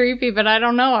being creepy, but I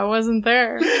don't know. I wasn't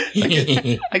there.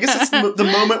 I guess it's the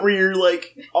moment where you're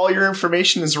like, all your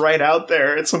information is right out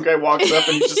there, and some guy walks up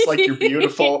and he's just like, "You're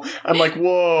beautiful." I'm like,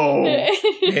 "Whoa,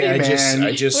 Hey, I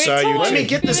just saw you. Let me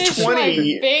get this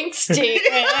 20. Bank statement.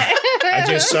 I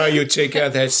just saw you take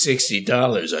out that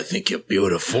 $60. I think you're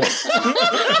beautiful.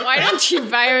 Why don't you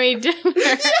buy me dinner?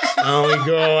 I only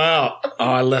go out. Oh,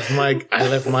 I left my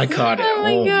card at Oh my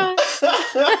home. god.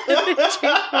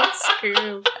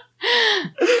 Screw.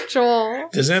 Joel.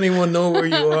 Does anyone know where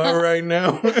you are right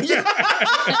now? Oh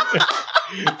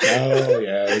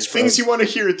yeah, it's Things you want to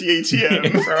hear at the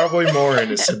ATM. probably more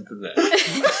innocent than that.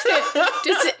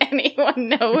 Does anyone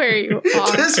know where you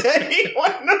are? Does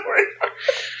anyone know where you are?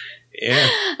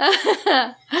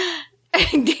 Yeah.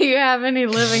 Do you have any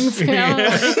living family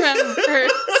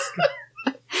members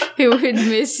who would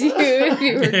miss you if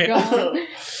you were gone?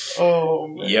 Oh,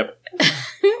 man. Yep.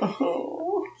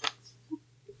 Oh.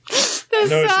 The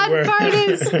know sad she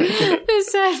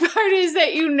part is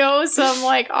that you know some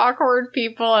like awkward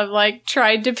people have like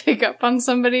tried to pick up on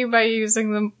somebody by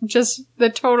using them just the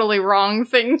totally wrong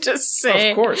thing to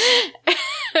say. Of course.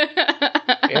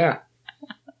 Yeah.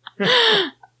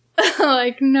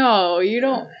 Like, no, you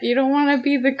don't want to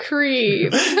be the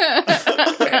creep.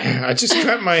 I just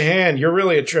cut my hand. You're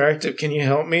really attractive. Can you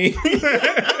help me?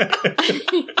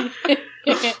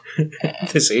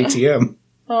 This ATM.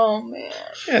 Oh man.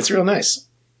 Yeah, it's real nice.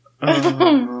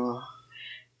 Oh.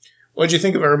 What'd you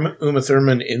think of Uma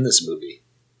Thurman in this movie?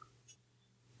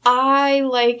 I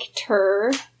liked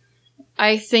her.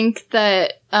 I think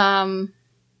that I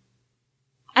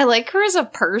like her as a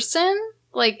person.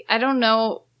 Like, I don't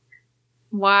know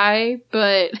why,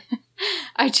 but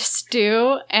I just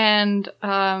do. And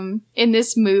in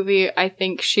this movie, I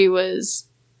think she was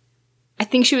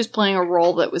playing a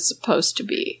role that was supposed to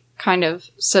be kind of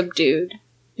subdued.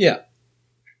 Yeah.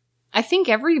 I think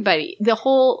the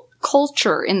whole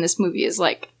culture in this movie is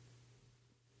like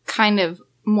kind of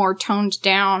more toned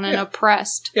down and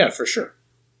oppressed. Yeah, for sure.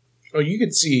 Oh, you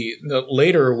could see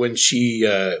later when she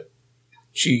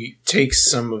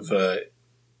takes some of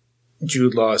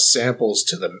Jude Law's samples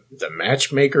to the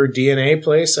matchmaker DNA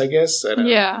place, I guess.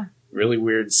 Yeah. Really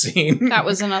weird scene. That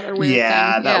was another weird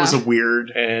thing. That was a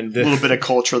weird and little bit of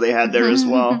culture they had there as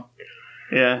well.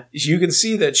 Yeah. You can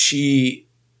see that she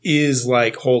is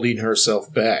like holding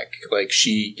herself back. Like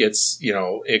she gets,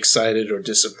 excited or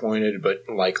disappointed, but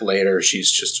like later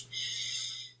she's just,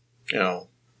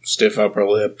 stiff upper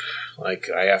lip.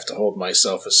 Like I have to hold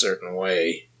myself a certain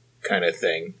way kind of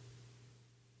thing.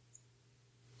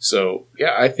 So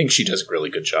yeah, I think she does a really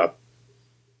good job.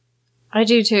 I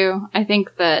do too. I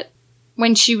think that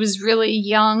when she was really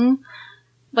young,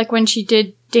 like when she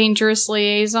did Dangerous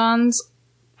Liaisons,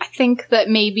 I think that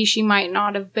maybe she might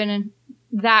not have been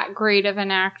that great of an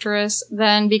actress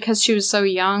then because she was so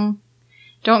young.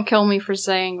 Don't kill me for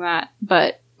saying that,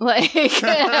 but like,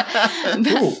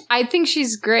 I think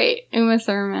she's great, Uma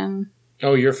Thurman.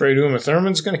 Oh, you're afraid Uma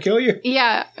Thurman's going to kill you?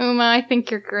 Yeah, Uma, I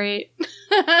think you're great.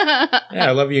 Yeah,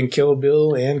 I love you in Kill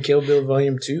Bill and Kill Bill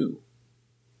Volume 2.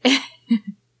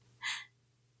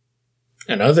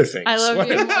 And other things. I love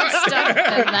you more stuff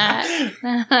than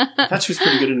that. I thought she was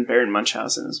pretty good in Baron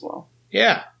Munchausen as well.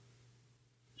 Yeah.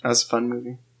 That was a fun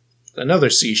movie. Another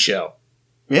seashell.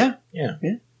 Yeah. Yeah,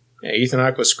 Ethan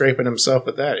Hawke was scraping himself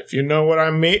with that. If you know what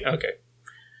I mean. Okay.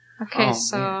 Okay,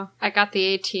 man. I got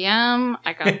the ATM.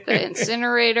 I got the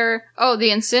incinerator. Oh,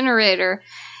 the incinerator.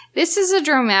 This is a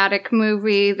dramatic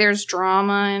movie. There's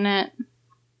drama in it.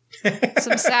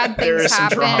 Some sad things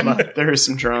happen. There is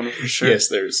some drama for sure. Yes,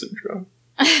 there is some drama.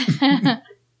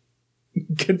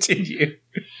 Continue.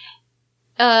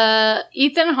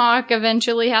 Ethan Hawke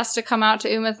eventually has to come out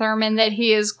to Uma Thurman that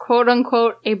he is quote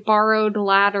unquote a borrowed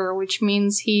ladder, which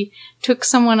means he took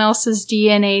someone else's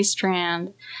DNA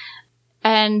strand.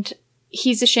 And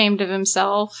he's ashamed of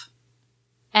himself.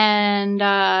 And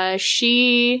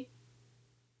she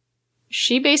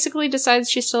basically decides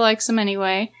she still likes him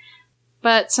anyway.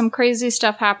 But some crazy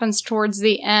stuff happens towards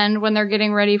the end when they're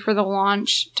getting ready for the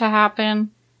launch to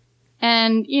happen.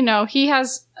 And, he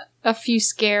has a few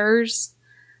scares.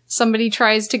 Somebody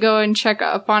tries to go and check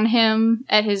up on him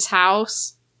at his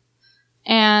house.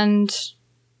 And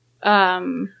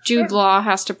Jude Law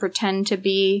has to pretend to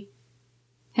be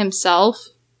himself.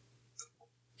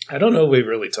 I don't know if we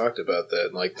really talked about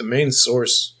that. Like, the main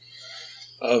source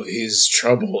of his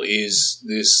trouble is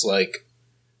this, like,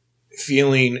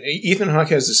 feeling. Ethan Hawke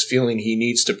has this feeling he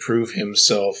needs to prove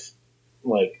himself,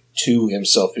 like, to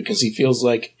himself, because he feels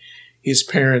like his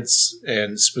parents,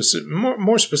 and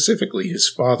more specifically his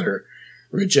father,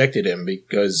 rejected him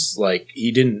because, like,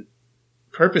 he didn't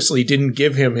purposely didn't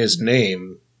give him his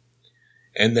name.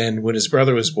 And then when his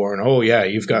brother was born, oh yeah,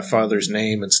 you've got father's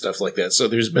name and stuff like that. So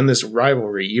there's been this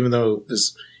rivalry, even though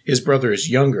his brother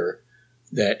is younger,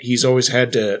 that he's always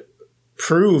had to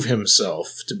prove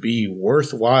himself to be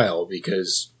worthwhile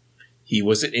because he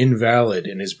was an invalid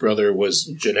and his brother was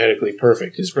genetically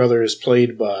perfect. His brother is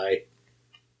played by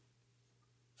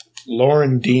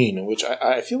Lauren Dean, which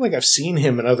I feel like I've seen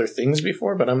him in other things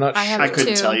before, but I'm not sure. I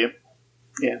couldn't tell you.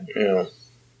 Yeah.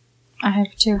 I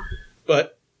have too.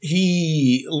 But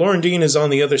Lauren Dean is on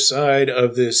the other side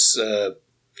of this.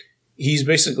 He's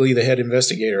basically the head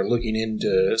investigator looking in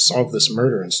to solve this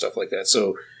murder and stuff like that.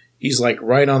 So he's like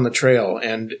right on the trail.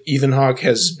 And Ethan Hawke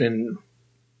has been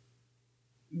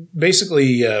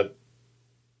basically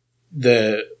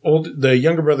the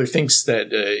younger brother thinks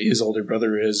that his older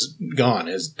brother is gone,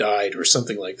 has died, or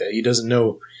something like that. He doesn't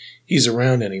know he's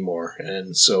around anymore,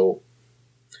 and so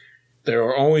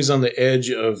they're always on the edge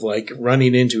of like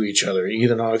running into each other.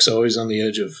 Ethan Hawke's always on the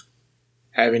edge of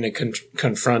having to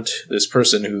confront this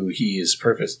person who he is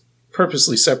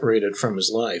purposely separated from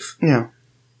his life. Yeah,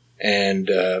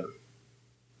 and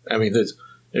I mean,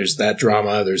 there's that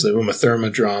drama. There's the Uma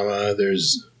Thurman drama.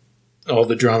 There's all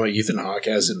the drama Ethan Hawke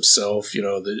has himself. You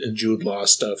know, the Jude Law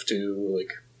stuff too.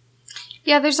 Like,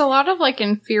 yeah, there's a lot of like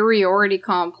inferiority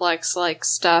complex like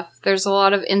stuff. There's a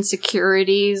lot of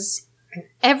insecurities.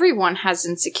 Everyone has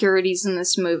insecurities in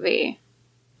this movie.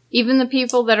 Even the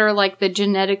people that are like the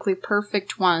genetically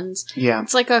perfect ones. Yeah.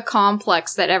 It's like a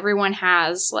complex that everyone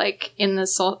has, like in the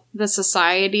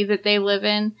society that they live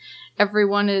in.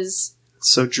 Everyone is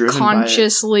so driven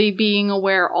consciously being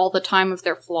aware all the time of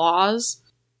their flaws.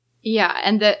 Yeah,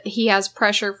 and that he has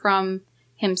pressure from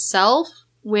himself,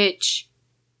 which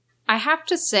I have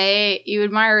to say, you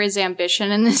admire his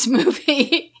ambition in this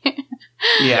movie.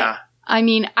 Yeah. I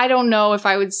mean, I don't know if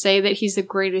I would say that he's the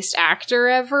greatest actor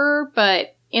ever,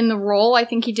 but in the role, I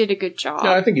think he did a good job.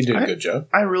 No, I think he did a good job.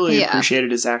 I really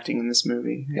appreciated his acting in this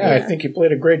movie. Yeah, I think he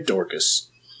played a great Dorcas.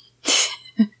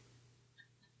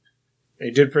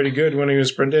 He did pretty good when he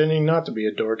was pretending not to be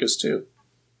a Dorcas, too.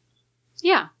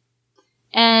 Yeah.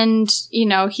 And, you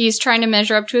know, he's trying to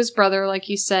measure up to his brother, like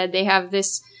you said. They have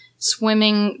this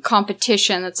swimming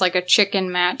competition that's like a chicken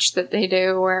match that they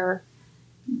do where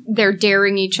they're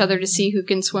daring each other to see who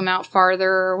can swim out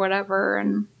farther or whatever.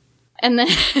 And then...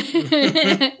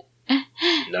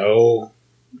 No.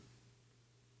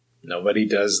 Nobody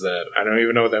does that. I don't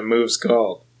even know what that move's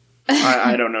called.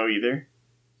 I don't know either.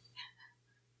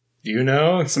 Do you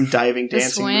know? Some diving, the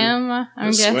dancing swim, move.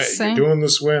 I'm guessing. You're doing the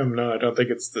swim. No, I don't think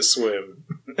it's the swim.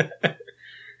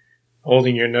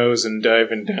 Holding your nose and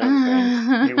diving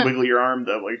down. You wiggle your arm,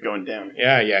 though, while you're going down.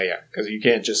 Yeah. Because you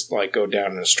can't just, like, go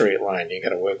down in a straight line. You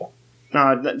gotta wiggle.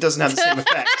 No, that doesn't have the same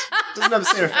effect. Doesn't have the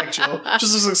same effect, Joe.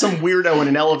 Just looks like some weirdo in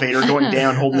an elevator going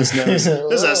down, holding his nose. This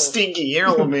is a stinky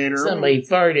elevator. Somebody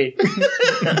farted.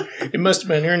 It must have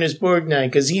been Ernest Borgnine,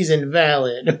 because he's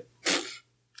invalid.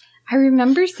 I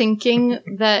remember thinking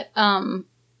that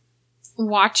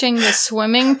watching the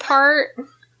swimming part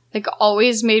like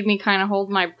always made me kind of hold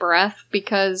my breath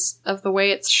because of the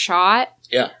way it's shot.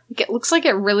 Yeah. Like, it looks like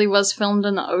it really was filmed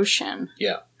in the ocean.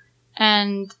 Yeah.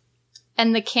 And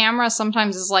the camera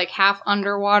sometimes is like half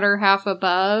underwater, half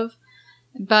above.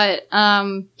 But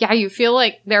yeah, you feel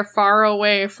like they're far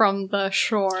away from the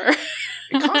shore.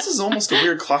 It causes almost a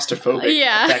weird claustrophobic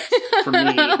effect for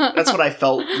me. That's what I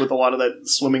felt with a lot of the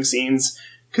swimming scenes.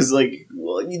 Because, like,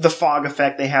 the fog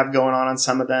effect they have going on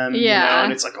some of them. Yeah. You know,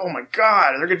 and it's like, oh my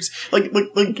god, they're going to just, like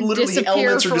literally the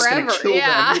elements are just going to kill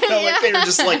them. You know, like, they're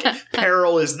just like,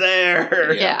 peril is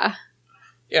there. Yeah.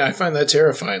 Yeah, I find that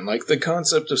terrifying. Like, the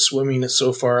concept of swimming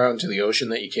so far out into the ocean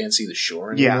that you can't see the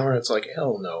shore anymore, it's like,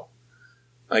 hell no.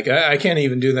 Like, I can't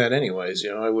even do that anyways, you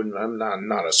know, I'm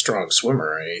not a strong swimmer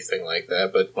or anything like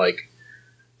that, but, like,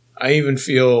 I even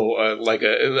feel, like,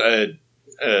 a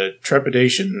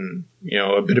trepidation, you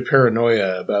know, a bit of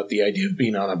paranoia about the idea of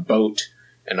being on a boat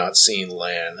and not seeing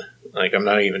land. Like, I'm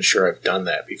not even sure I've done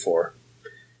that before.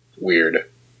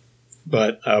 Weird.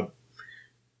 But,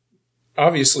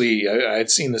 obviously,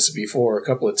 I'd seen this before a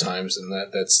couple of times, and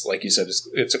that's, like you said,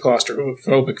 it's a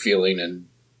claustrophobic feeling and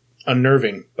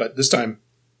unnerving, but this time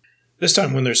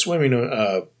when they're swimming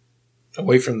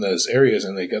away from those areas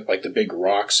and they got like the big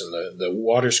rocks and the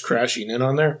water's crashing in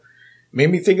on there, made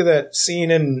me think of that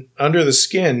scene in Under the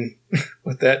Skin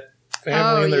with that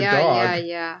family and their dog.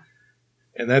 Yeah.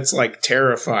 And that's like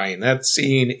terrifying. That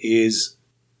scene is...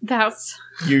 That's...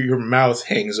 Your mouth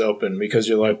hangs open because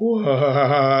you're like,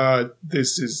 whoa,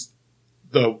 this is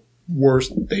the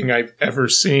worst thing I've ever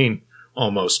seen,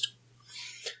 almost.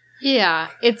 Yeah,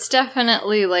 it's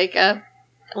definitely like a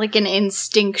like an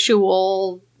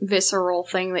instinctual, visceral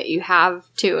thing that you have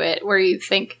to it, where you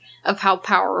think of how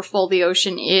powerful the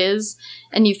ocean is,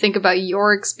 and you think about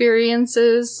your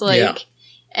experiences, like,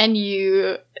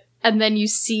 and then you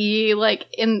see, like,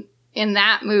 in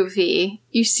that movie,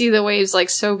 you see the waves,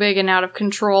 like, so big and out of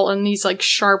control, and these, like,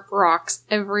 sharp rocks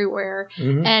everywhere,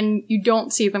 and you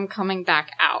don't see them coming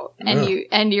back out,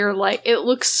 and you're like, it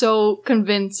looks so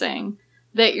convincing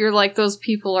that you're like, those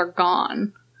people are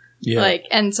gone. Yeah. Like,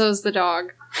 and so's the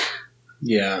dog.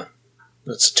 Yeah.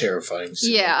 That's terrifying.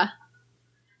 Yeah.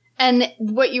 And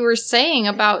what you were saying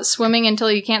about swimming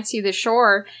until you can't see the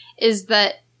shore is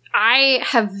that I've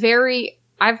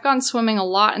gone swimming a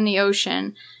lot in the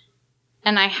ocean,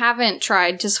 and I haven't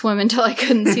tried to swim until I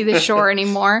couldn't see the shore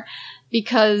anymore,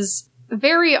 because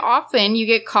very often you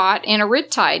get caught in a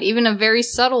riptide, even a very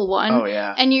subtle one. Oh,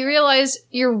 yeah. And you realize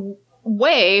you're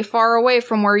way far away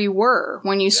from where you were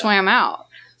when you swam out.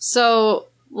 So,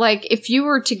 like, if you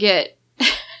were to get...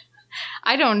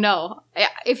 I don't know.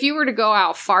 If you were to go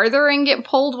out farther and get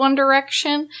pulled one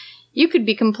direction, you could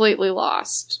be completely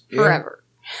lost forever.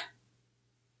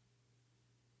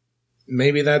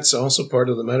 Maybe that's also part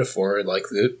of the metaphor. Like,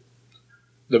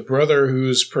 the brother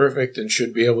who's perfect and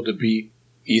should be able to beat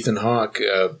Ethan Hawke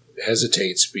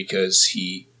hesitates because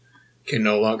he can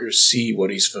no longer see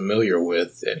what he's familiar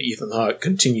with, and Ethan Hawke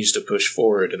continues to push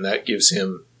forward, and that gives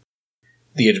him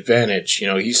the advantage. You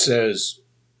know, he says,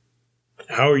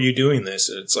 how are you doing this?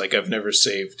 And it's like, I've never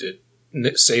saved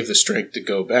the strength to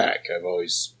go back. I've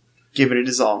always given it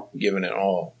his all. Given it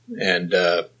all. And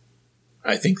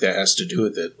I think that has to do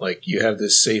with it. Like, you have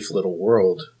this safe little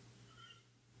world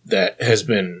that has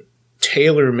been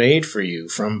tailor-made for you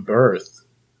from birth.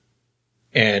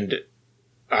 And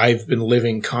I've been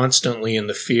living constantly in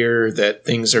the fear that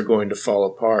things are going to fall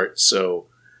apart. So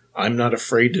I'm not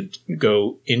afraid to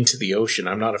go into the ocean.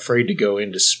 I'm not afraid to go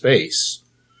into space.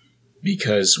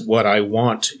 Because what I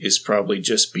want is probably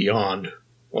just beyond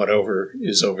whatever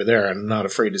is over there. I'm not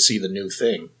afraid to see the new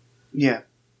thing. Yeah.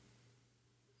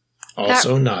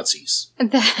 Also, Nazis.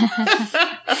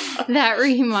 That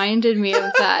reminded me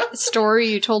of that story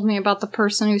you told me about the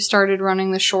person who started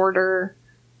running the shorter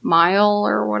mile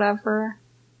or whatever.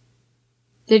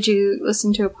 Did you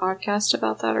listen to a podcast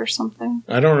about that or something?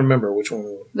 I don't remember which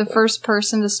one. The first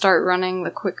person to start running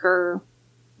the quicker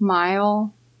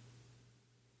mile.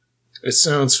 It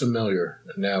sounds familiar.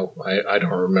 Now, I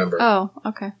don't remember. Oh,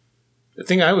 okay. The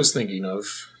thing I was thinking of,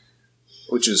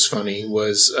 which is funny,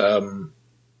 was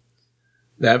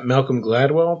that Malcolm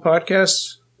Gladwell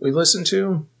podcast we listened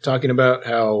to, talking about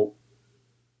how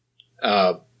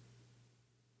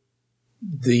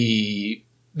the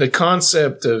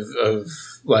concept of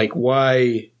like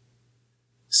why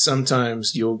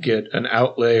sometimes you'll get an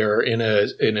outlier in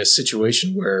a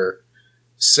situation where,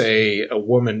 say, a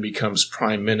woman becomes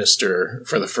prime minister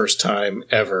for the first time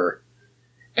ever,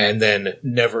 and then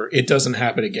it doesn't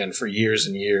happen again for years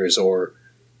and years, or,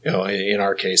 you know, in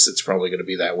our case, it's probably going to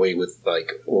be that way with,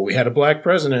 like, well, we had a black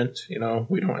president, you know,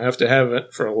 we don't have to have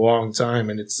it for a long time,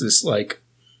 and it's this, like,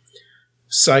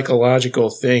 psychological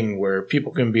thing where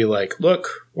people can be like,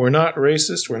 look, we're not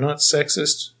racist, we're not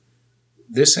sexist,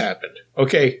 this happened.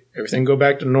 Okay, everything go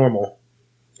back to normal,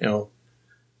 you know.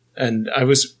 And I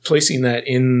was placing that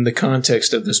in the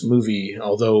context of this movie,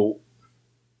 although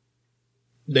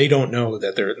they don't know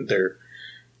that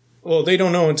they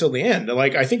don't know until the end.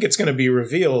 Like, I think it's going to be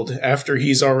revealed after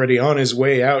he's already on his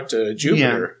way out to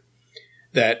Jupiter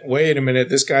that, wait a minute,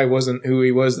 this guy wasn't who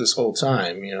he was this whole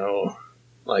time, you know.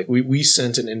 Like, we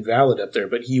sent an invalid up there,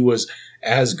 but he was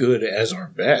as good as our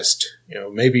best. You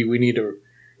know, maybe we need to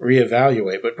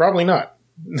reevaluate, but probably not.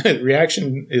 The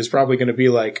reaction is probably going to be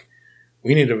like,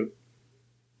 we need to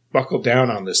buckle down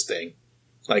on this thing.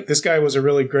 Like, this guy was a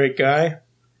really great guy,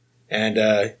 and,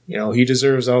 you know, he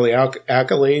deserves all the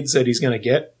accolades that he's going to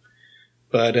get.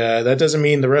 But that doesn't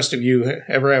mean the rest of you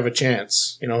ever have a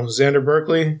chance. You know, Xander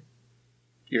Berkeley,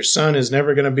 your son is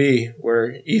never going to be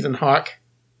where Ethan Hawke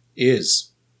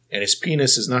is, and his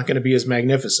penis is not going to be as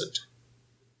magnificent.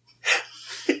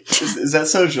 Is that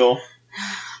so, Joel?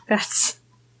 That's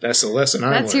the lesson I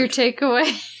learned. That's your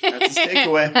takeaway. That's his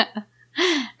takeaway.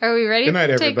 Are we ready Good night,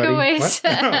 for everybody.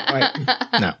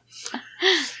 takeaways? No.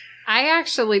 I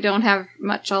actually don't have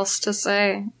much else to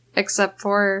say, except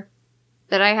for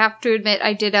that I have to admit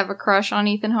I did have a crush on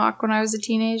Ethan Hawke when I was a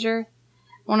teenager.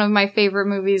 One of my favorite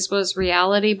movies was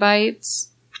Reality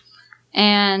Bites.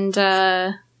 And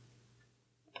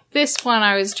this one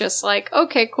I was just like,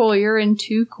 okay, cool, you're in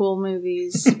two cool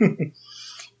movies.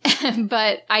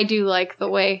 But I do like the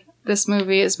way this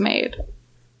movie is made.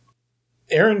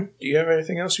 Aaron, do you have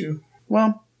anything else you...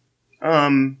 Well,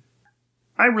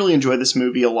 I I really enjoy this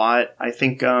movie a lot. I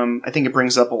think it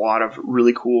brings up a lot of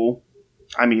really cool.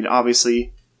 I mean,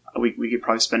 obviously, we could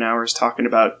probably spend hours talking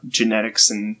about genetics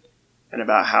and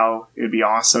about how it would be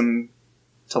awesome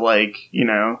to, like, you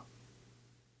know,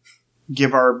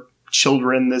 give our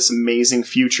children this amazing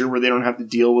future where they don't have to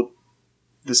deal with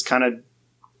this kind of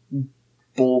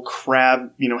bull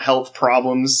crab, you know, health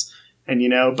problems, and, you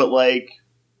know, but, like,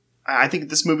 I think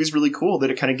this movie's really cool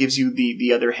that it kind of gives you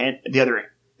the other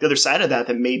side of that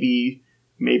maybe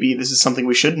this is something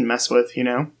we shouldn't mess with, you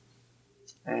know,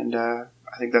 and I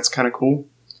think that's kind of cool.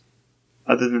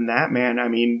 Other than that, man, I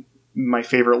mean, my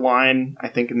favorite line I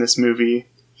think in this movie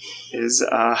is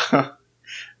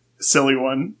silly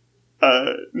one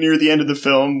near the end of the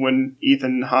film when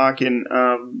Ethan Hawke and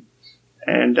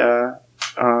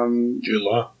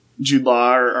Jude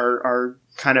Law are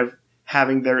kind of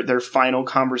having their final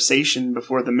conversation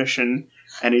before the mission,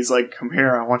 and he's like, "Come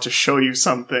here, I want to show you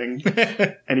something."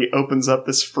 And he opens up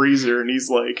this freezer and he's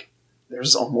like,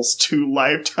 "There's almost 2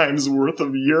 lifetimes worth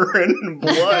of urine and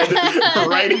blood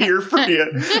right here for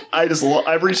you." I just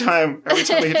every time I get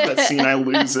to that scene, I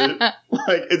lose it.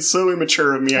 Like, it's so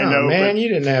immature of me, I know. Man, you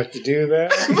didn't have to do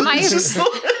that. It's just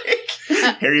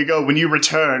like, here you go. When you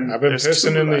return, I've been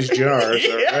pissing in these jars.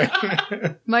 Yeah. All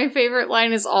right? My favorite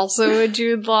line is also a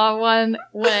Jude Law one,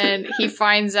 when he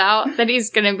finds out that he's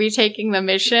going to be taking the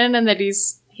mission and that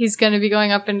he's going to be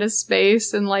going up into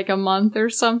space in like a month or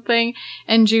something.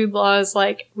 And Jude Law is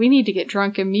like, "We need to get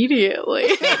drunk immediately."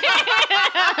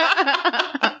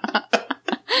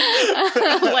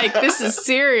 Like, this is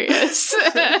serious.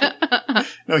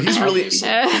 No, he's really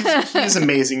he's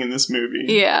amazing in this movie.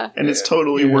 Yeah. And it's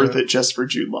totally worth it just for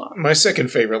Jude Law. My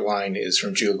second favorite line is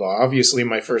from Jude Law. Obviously,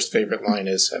 my first favorite line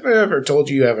is, "Have I ever told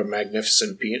you have a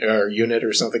magnificent unit,"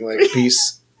 or something like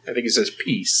piece? I think he says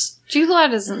peace. Jude Law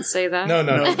doesn't say that. No.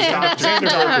 Xander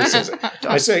Berkeley says it.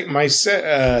 I say my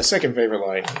second favorite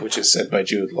line, which is said by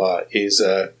Jude Law, is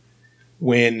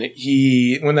when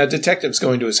that detective's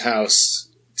going to his house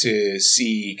to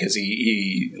see, because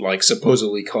he like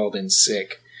supposedly called in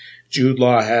sick. Jude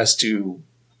Law has to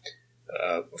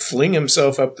fling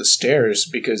himself up the stairs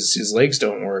because his legs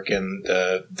don't work, and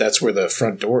that's where the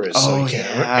front door is, so he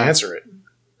can't answer it.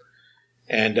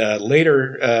 And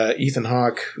later, Ethan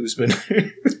Hawke, who's been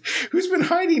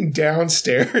hiding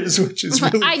downstairs, which is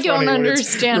really funny. I don't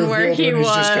understand where he was.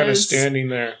 He's just kind of standing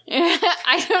there.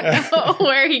 I don't know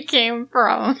where he came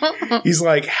from. He's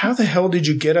like, "How the hell did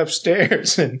you get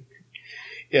upstairs?" And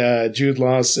Jude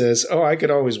Law says, "Oh, I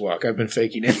could always walk. I've been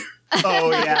faking it."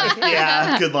 Oh,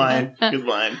 yeah. Good line.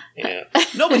 Yeah.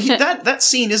 No, but that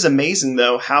scene is amazing,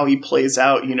 though, how he plays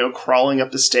out, you know, crawling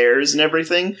up the stairs and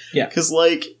everything. Yeah. Because,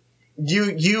 like,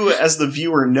 you as the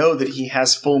viewer know that he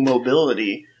has full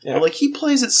mobility. Yeah. But, like, he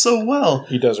plays it so well.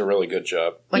 He does a really good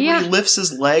job. Like, when he lifts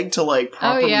his leg to, like,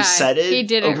 properly set it he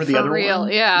did over it the for other real.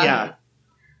 one. Yeah.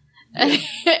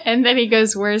 And then he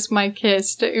goes, "Where's my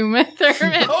kiss?" to Uma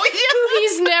Thurman. Oh, yeah! Who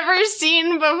he's never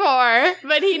seen before,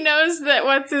 but he knows that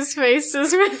what's-his-face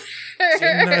is with her.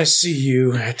 "Didn't I see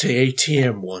you at the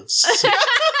ATM once?"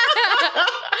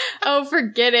 Oh,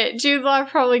 forget it. Jude Law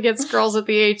probably gets girls at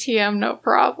the ATM, no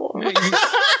problem.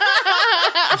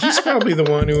 He's probably the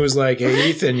one who was like, "Hey,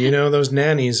 Ethan, you know, those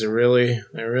nannies they're really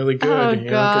good." Oh, you know,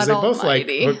 because they both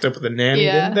almighty. hooked up with a nanny,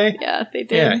 didn't they? Yeah, they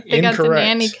did. Yeah, they got the incorrect.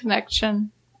 nanny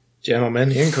connection.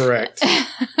 Gentlemen, incorrect.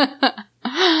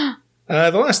 The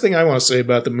last thing I want to say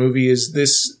about the movie is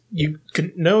this: you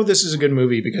can know this is a good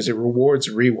movie because it rewards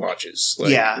rewatches.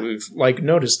 We've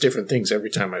noticed different things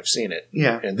every time I've seen it.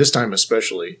 Yeah, and this time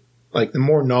especially. Like, the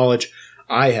more knowledge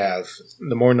I have,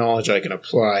 the more knowledge I can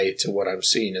apply to what I'm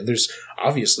seeing. And there's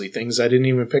obviously things I didn't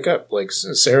even pick up, like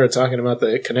Sarah talking about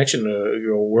the connection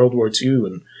to World War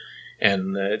II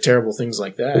and terrible things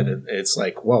like that. And it's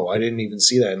like, whoa, I didn't even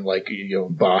see that in, like,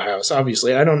 Bauhaus.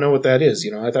 Obviously, I don't know what that is.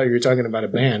 I thought you were talking about a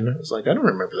band. I was like, I don't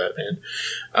remember that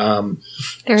band.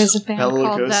 There is a band Bela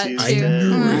called Lugosi's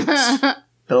that, too.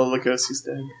 Bela Lugosi's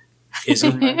dead. Is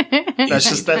it right?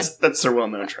 That's their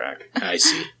well-known track. I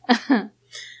see.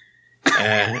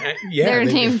 They're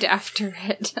named after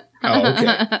it. Oh,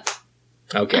 okay.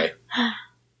 Okay.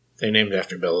 They're named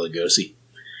after Bela Lugosi.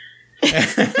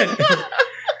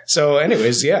 So,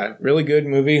 anyways, yeah, really good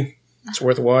movie. It's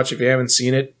worth a watch if you haven't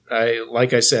seen it.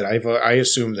 Like I said, I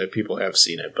assume that people have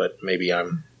seen it, but maybe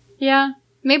I'm... Yeah,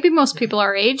 maybe most people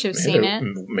our age have seen it.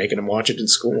 Making them watch it in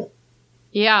school.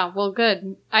 Yeah, well,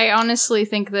 good. I honestly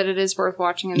think that it is worth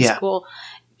watching in school.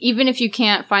 Even if you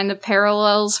can't find the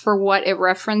parallels for what it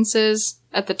references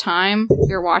at the time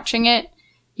you're watching it,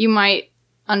 you might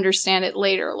understand it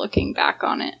later looking back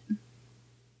on it.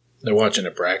 They're watching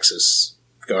Abraxas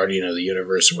Guardian of the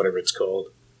Universe, or whatever it's called,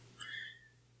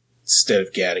 instead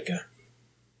of Gattaca.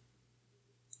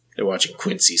 They're watching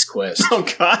Quincy's Quest. Oh,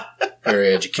 God.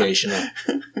 Very educational.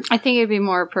 I think it'd be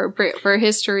more appropriate for a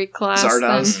history class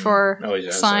Zardoz. than for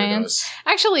science. Zardoz.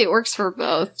 Actually, it works for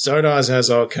both. Zardoz has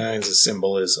all kinds of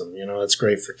symbolism. You know, it's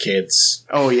great for kids.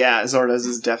 Oh, yeah. Zardoz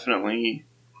is definitely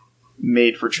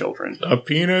made for children. A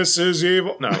penis is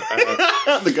evil. No.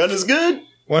 The gun is good.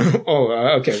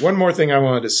 Okay. One more thing I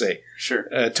wanted to say. Sure.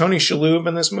 Tony Shalhoub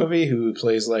in this movie, who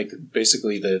plays like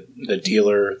basically the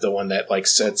dealer, the one that like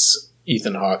sets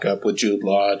Ethan Hawke up with Jude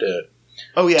Law to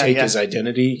take his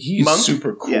identity. He's Monk?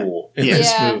 super cool in Yeah.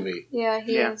 this movie. Yeah,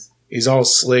 he is. He's all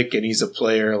slick and he's a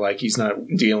player. Like he's not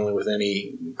dealing with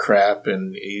any crap,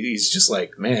 and he's just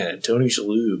like, man, Tony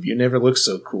Shalhoub, you never look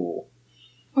so cool.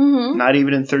 Mm-hmm. Not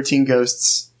even in 13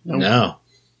 Ghosts. Nope. No.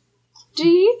 Do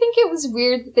you think it was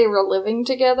weird that they were living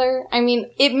together? I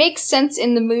mean, it makes sense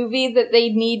in the movie that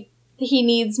he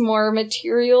needs more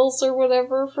materials or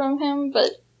whatever from him,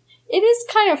 but it is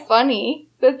kind of funny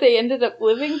that they ended up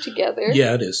living together.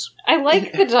 Yeah, it is. I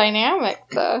like the dynamic,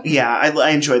 though. Yeah,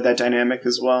 I enjoyed that dynamic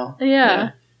as well.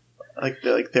 Yeah. Like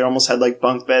they almost had like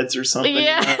bunk beds or something.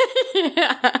 Yeah.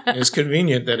 It was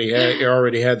convenient that he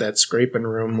already had that scraping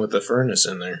room with the furnace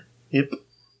in there. Yep.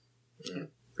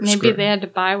 Maybe they had to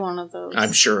buy one of those.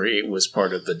 I'm sure it was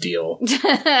part of the deal.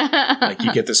 Like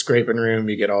you get the scraping room,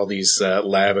 you get all these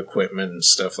lab equipment and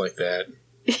stuff like that.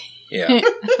 Yeah.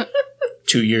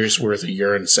 2 years worth of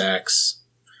urine sacs.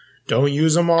 Don't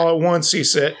use them all at once, he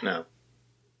said. No.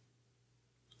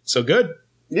 So good.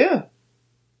 Yeah.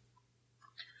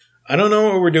 I don't know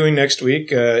what we're doing next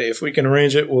week. If we can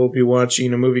arrange it, we'll be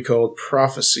watching a movie called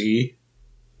Prophecy,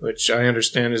 which I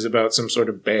understand is about some sort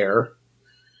of bear.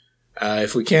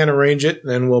 If we can't arrange it,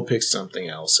 then we'll pick something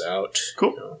else out.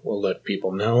 Cool. We'll let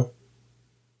people know.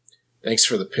 Thanks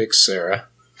for the picks, Sarah.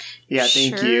 Yeah,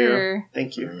 thank you.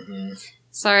 Thank you. Mm-hmm.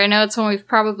 Sorry, I know it's one we've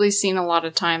probably seen a lot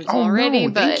of times already,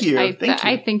 no, but thank you.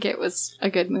 I think it was a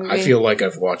good movie. I feel like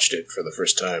I've watched it for the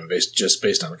first time, based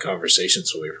on the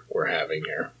conversations we're having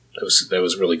here. That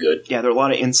was really good. Yeah, there are a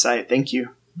lot of insight. Thank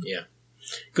you. Yeah.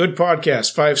 Good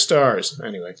podcast. 5 stars.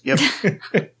 Anyway. Yep.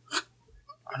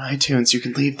 On iTunes, you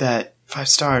can leave that 5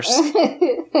 stars.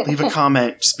 Leave a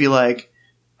comment. Just be like,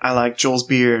 I like Joel's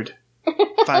beard.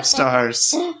 5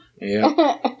 stars.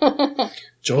 Yeah.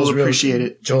 We'll appreciate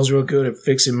it. Joel's real good at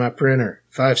fixing my printer.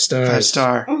 5 stars. 5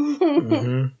 star.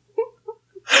 Mm-hmm.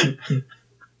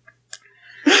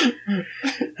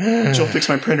 Joel fixed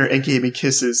my printer and gave me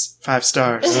kisses. 5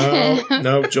 stars.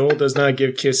 No, Joel does not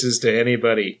give kisses to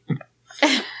anybody.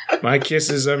 My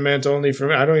kisses are meant only for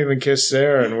me. I don't even kiss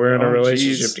Sarah, and we're in a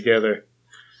relationship together.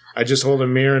 I just hold a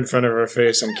mirror in front of her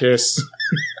face and kiss.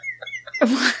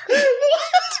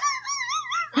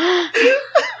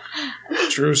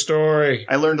 True story.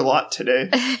 I learned a lot today.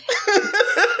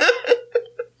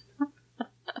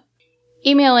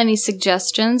 Email any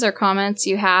suggestions or comments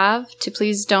you have to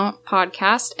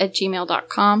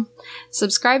pleasedon'tpodcast@gmail.com.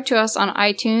 Subscribe to us on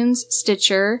iTunes,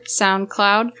 Stitcher,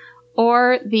 SoundCloud,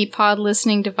 or the pod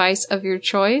listening device of your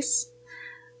choice.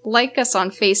 Like us on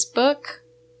Facebook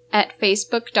at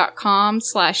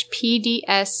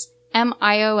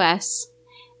facebook.com/PDSMIOS.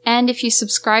 And if you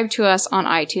subscribe to us on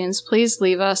iTunes, please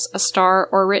leave us a star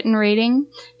or written rating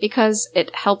because it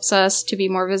helps us to be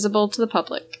more visible to the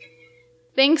public.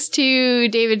 Thanks to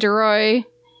David DeRoy.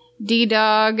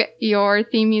 D-Dog, your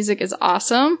theme music is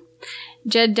awesome.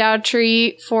 Jed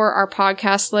Dowtree for our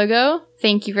podcast logo.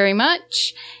 Thank you very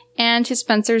much. And to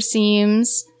Spencer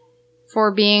Seams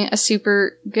for being a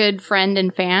super good friend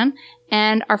and fan.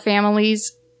 And our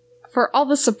families for all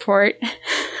the support.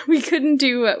 We couldn't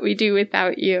do what we do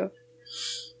without you.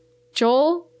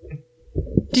 Joel,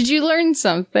 did you learn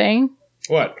something?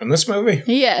 What, from this movie?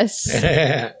 Yes.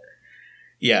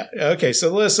 Yeah. Okay, so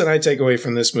the lesson I take away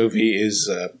from this movie is,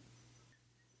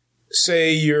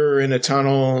 say you're in a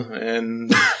tunnel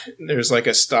and there's like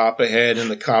a stop ahead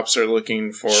and the cops are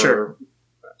looking for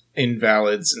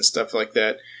invalids and stuff like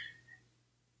that.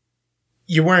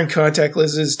 You're wearing contact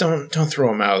lenses, don't throw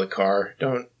them out of the car.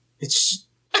 It's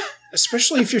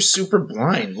especially if you're super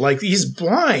blind. Like, he's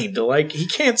blind. Like, he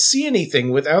can't see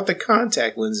anything without the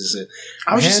contact lenses in.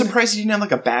 I was just surprised you didn't have,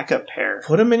 like, a backup pair.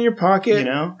 Put them in your pocket. You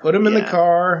know? Put them in the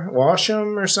car. Wash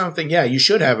them or something. Yeah, you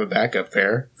should have a backup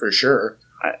pair, for sure.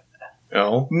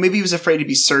 Maybe he was afraid to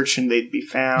be searched and they'd be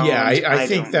found. Yeah, I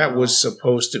think that was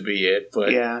supposed to be it,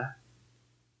 but yeah,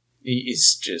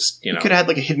 it's just, He could have had,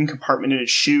 like, a hidden compartment in his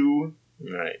shoe.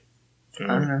 Right. I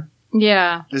don't know.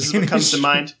 Yeah. This is what comes to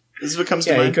mind. This is what comes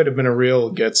to mind. Yeah, he could have been a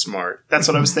real Get Smart. That's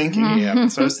what I was thinking. Yeah.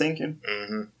 That's what I was thinking.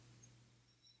 Mm-hmm.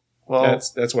 Well,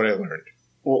 that's what I learned.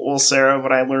 Well, Sarah,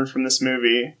 what I learned from this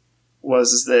movie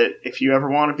is that if you ever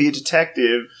want to be a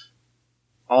detective,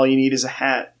 all you need is a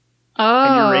hat. Oh,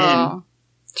 and you're in.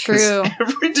 True.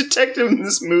 Every detective in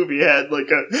this movie had like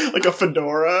a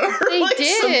fedora or They like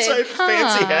did, some type of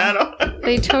fancy hat on.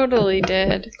 They totally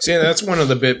did. See, that's one of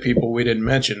the bit people we didn't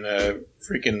mention.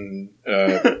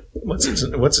 What's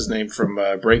his name from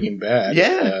Breaking Bad?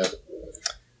 Yeah.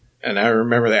 And I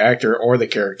remember the actor or the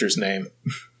character's name,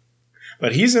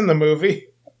 but he's in the movie.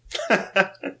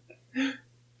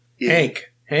 Yeah.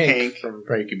 Hank from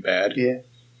Breaking Bad. Yeah.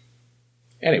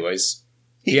 Anyways,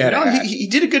 He had a hat. He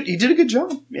did a good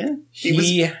job. Yeah.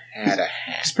 He had a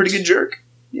hat. He's a pretty good jerk.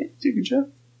 Yeah, did a good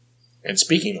job. And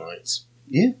speaking lines.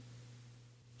 Yeah.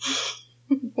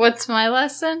 What's my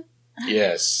lesson?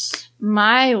 Yes.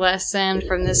 My lesson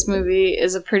from this movie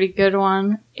is a pretty good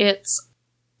one. It's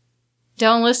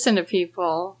don't listen to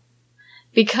people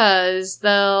because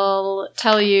they'll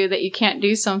tell you that you can't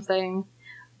do something.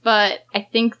 But I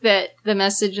think that the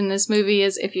message in this movie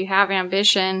is if you have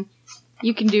ambition,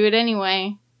 you can do it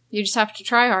anyway. You just have to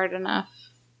try hard enough.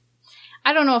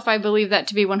 I don't know if I believe that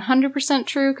to be 100%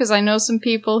 true, because I know some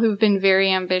people who've been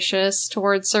very ambitious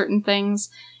towards certain things,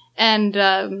 and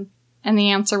the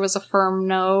answer was a firm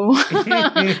no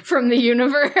from the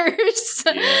universe.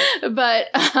 Yeah. But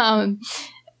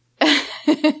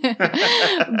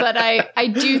but I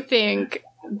do think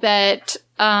that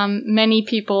many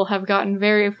people have gotten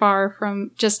very far from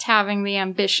just having the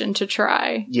ambition to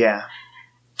try. Yeah.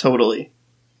 Totally.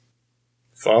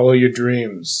 Follow your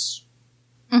dreams.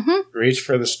 Mm-hmm. Reach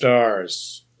for the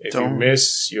stars. If you Don't.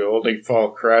 miss, you only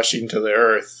fall crashing to the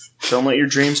earth. Don't let your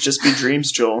dreams just be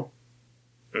dreams, Joel.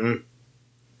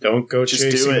 Don't go Just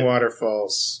do chasing it.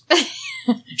 waterfalls.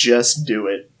 Just do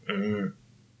it.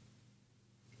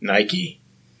 Nike.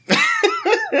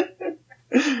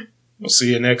 We'll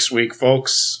see you next week,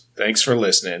 folks. Thanks for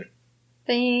listening.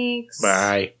 Thanks.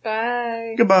 Bye.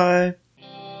 Bye. Goodbye.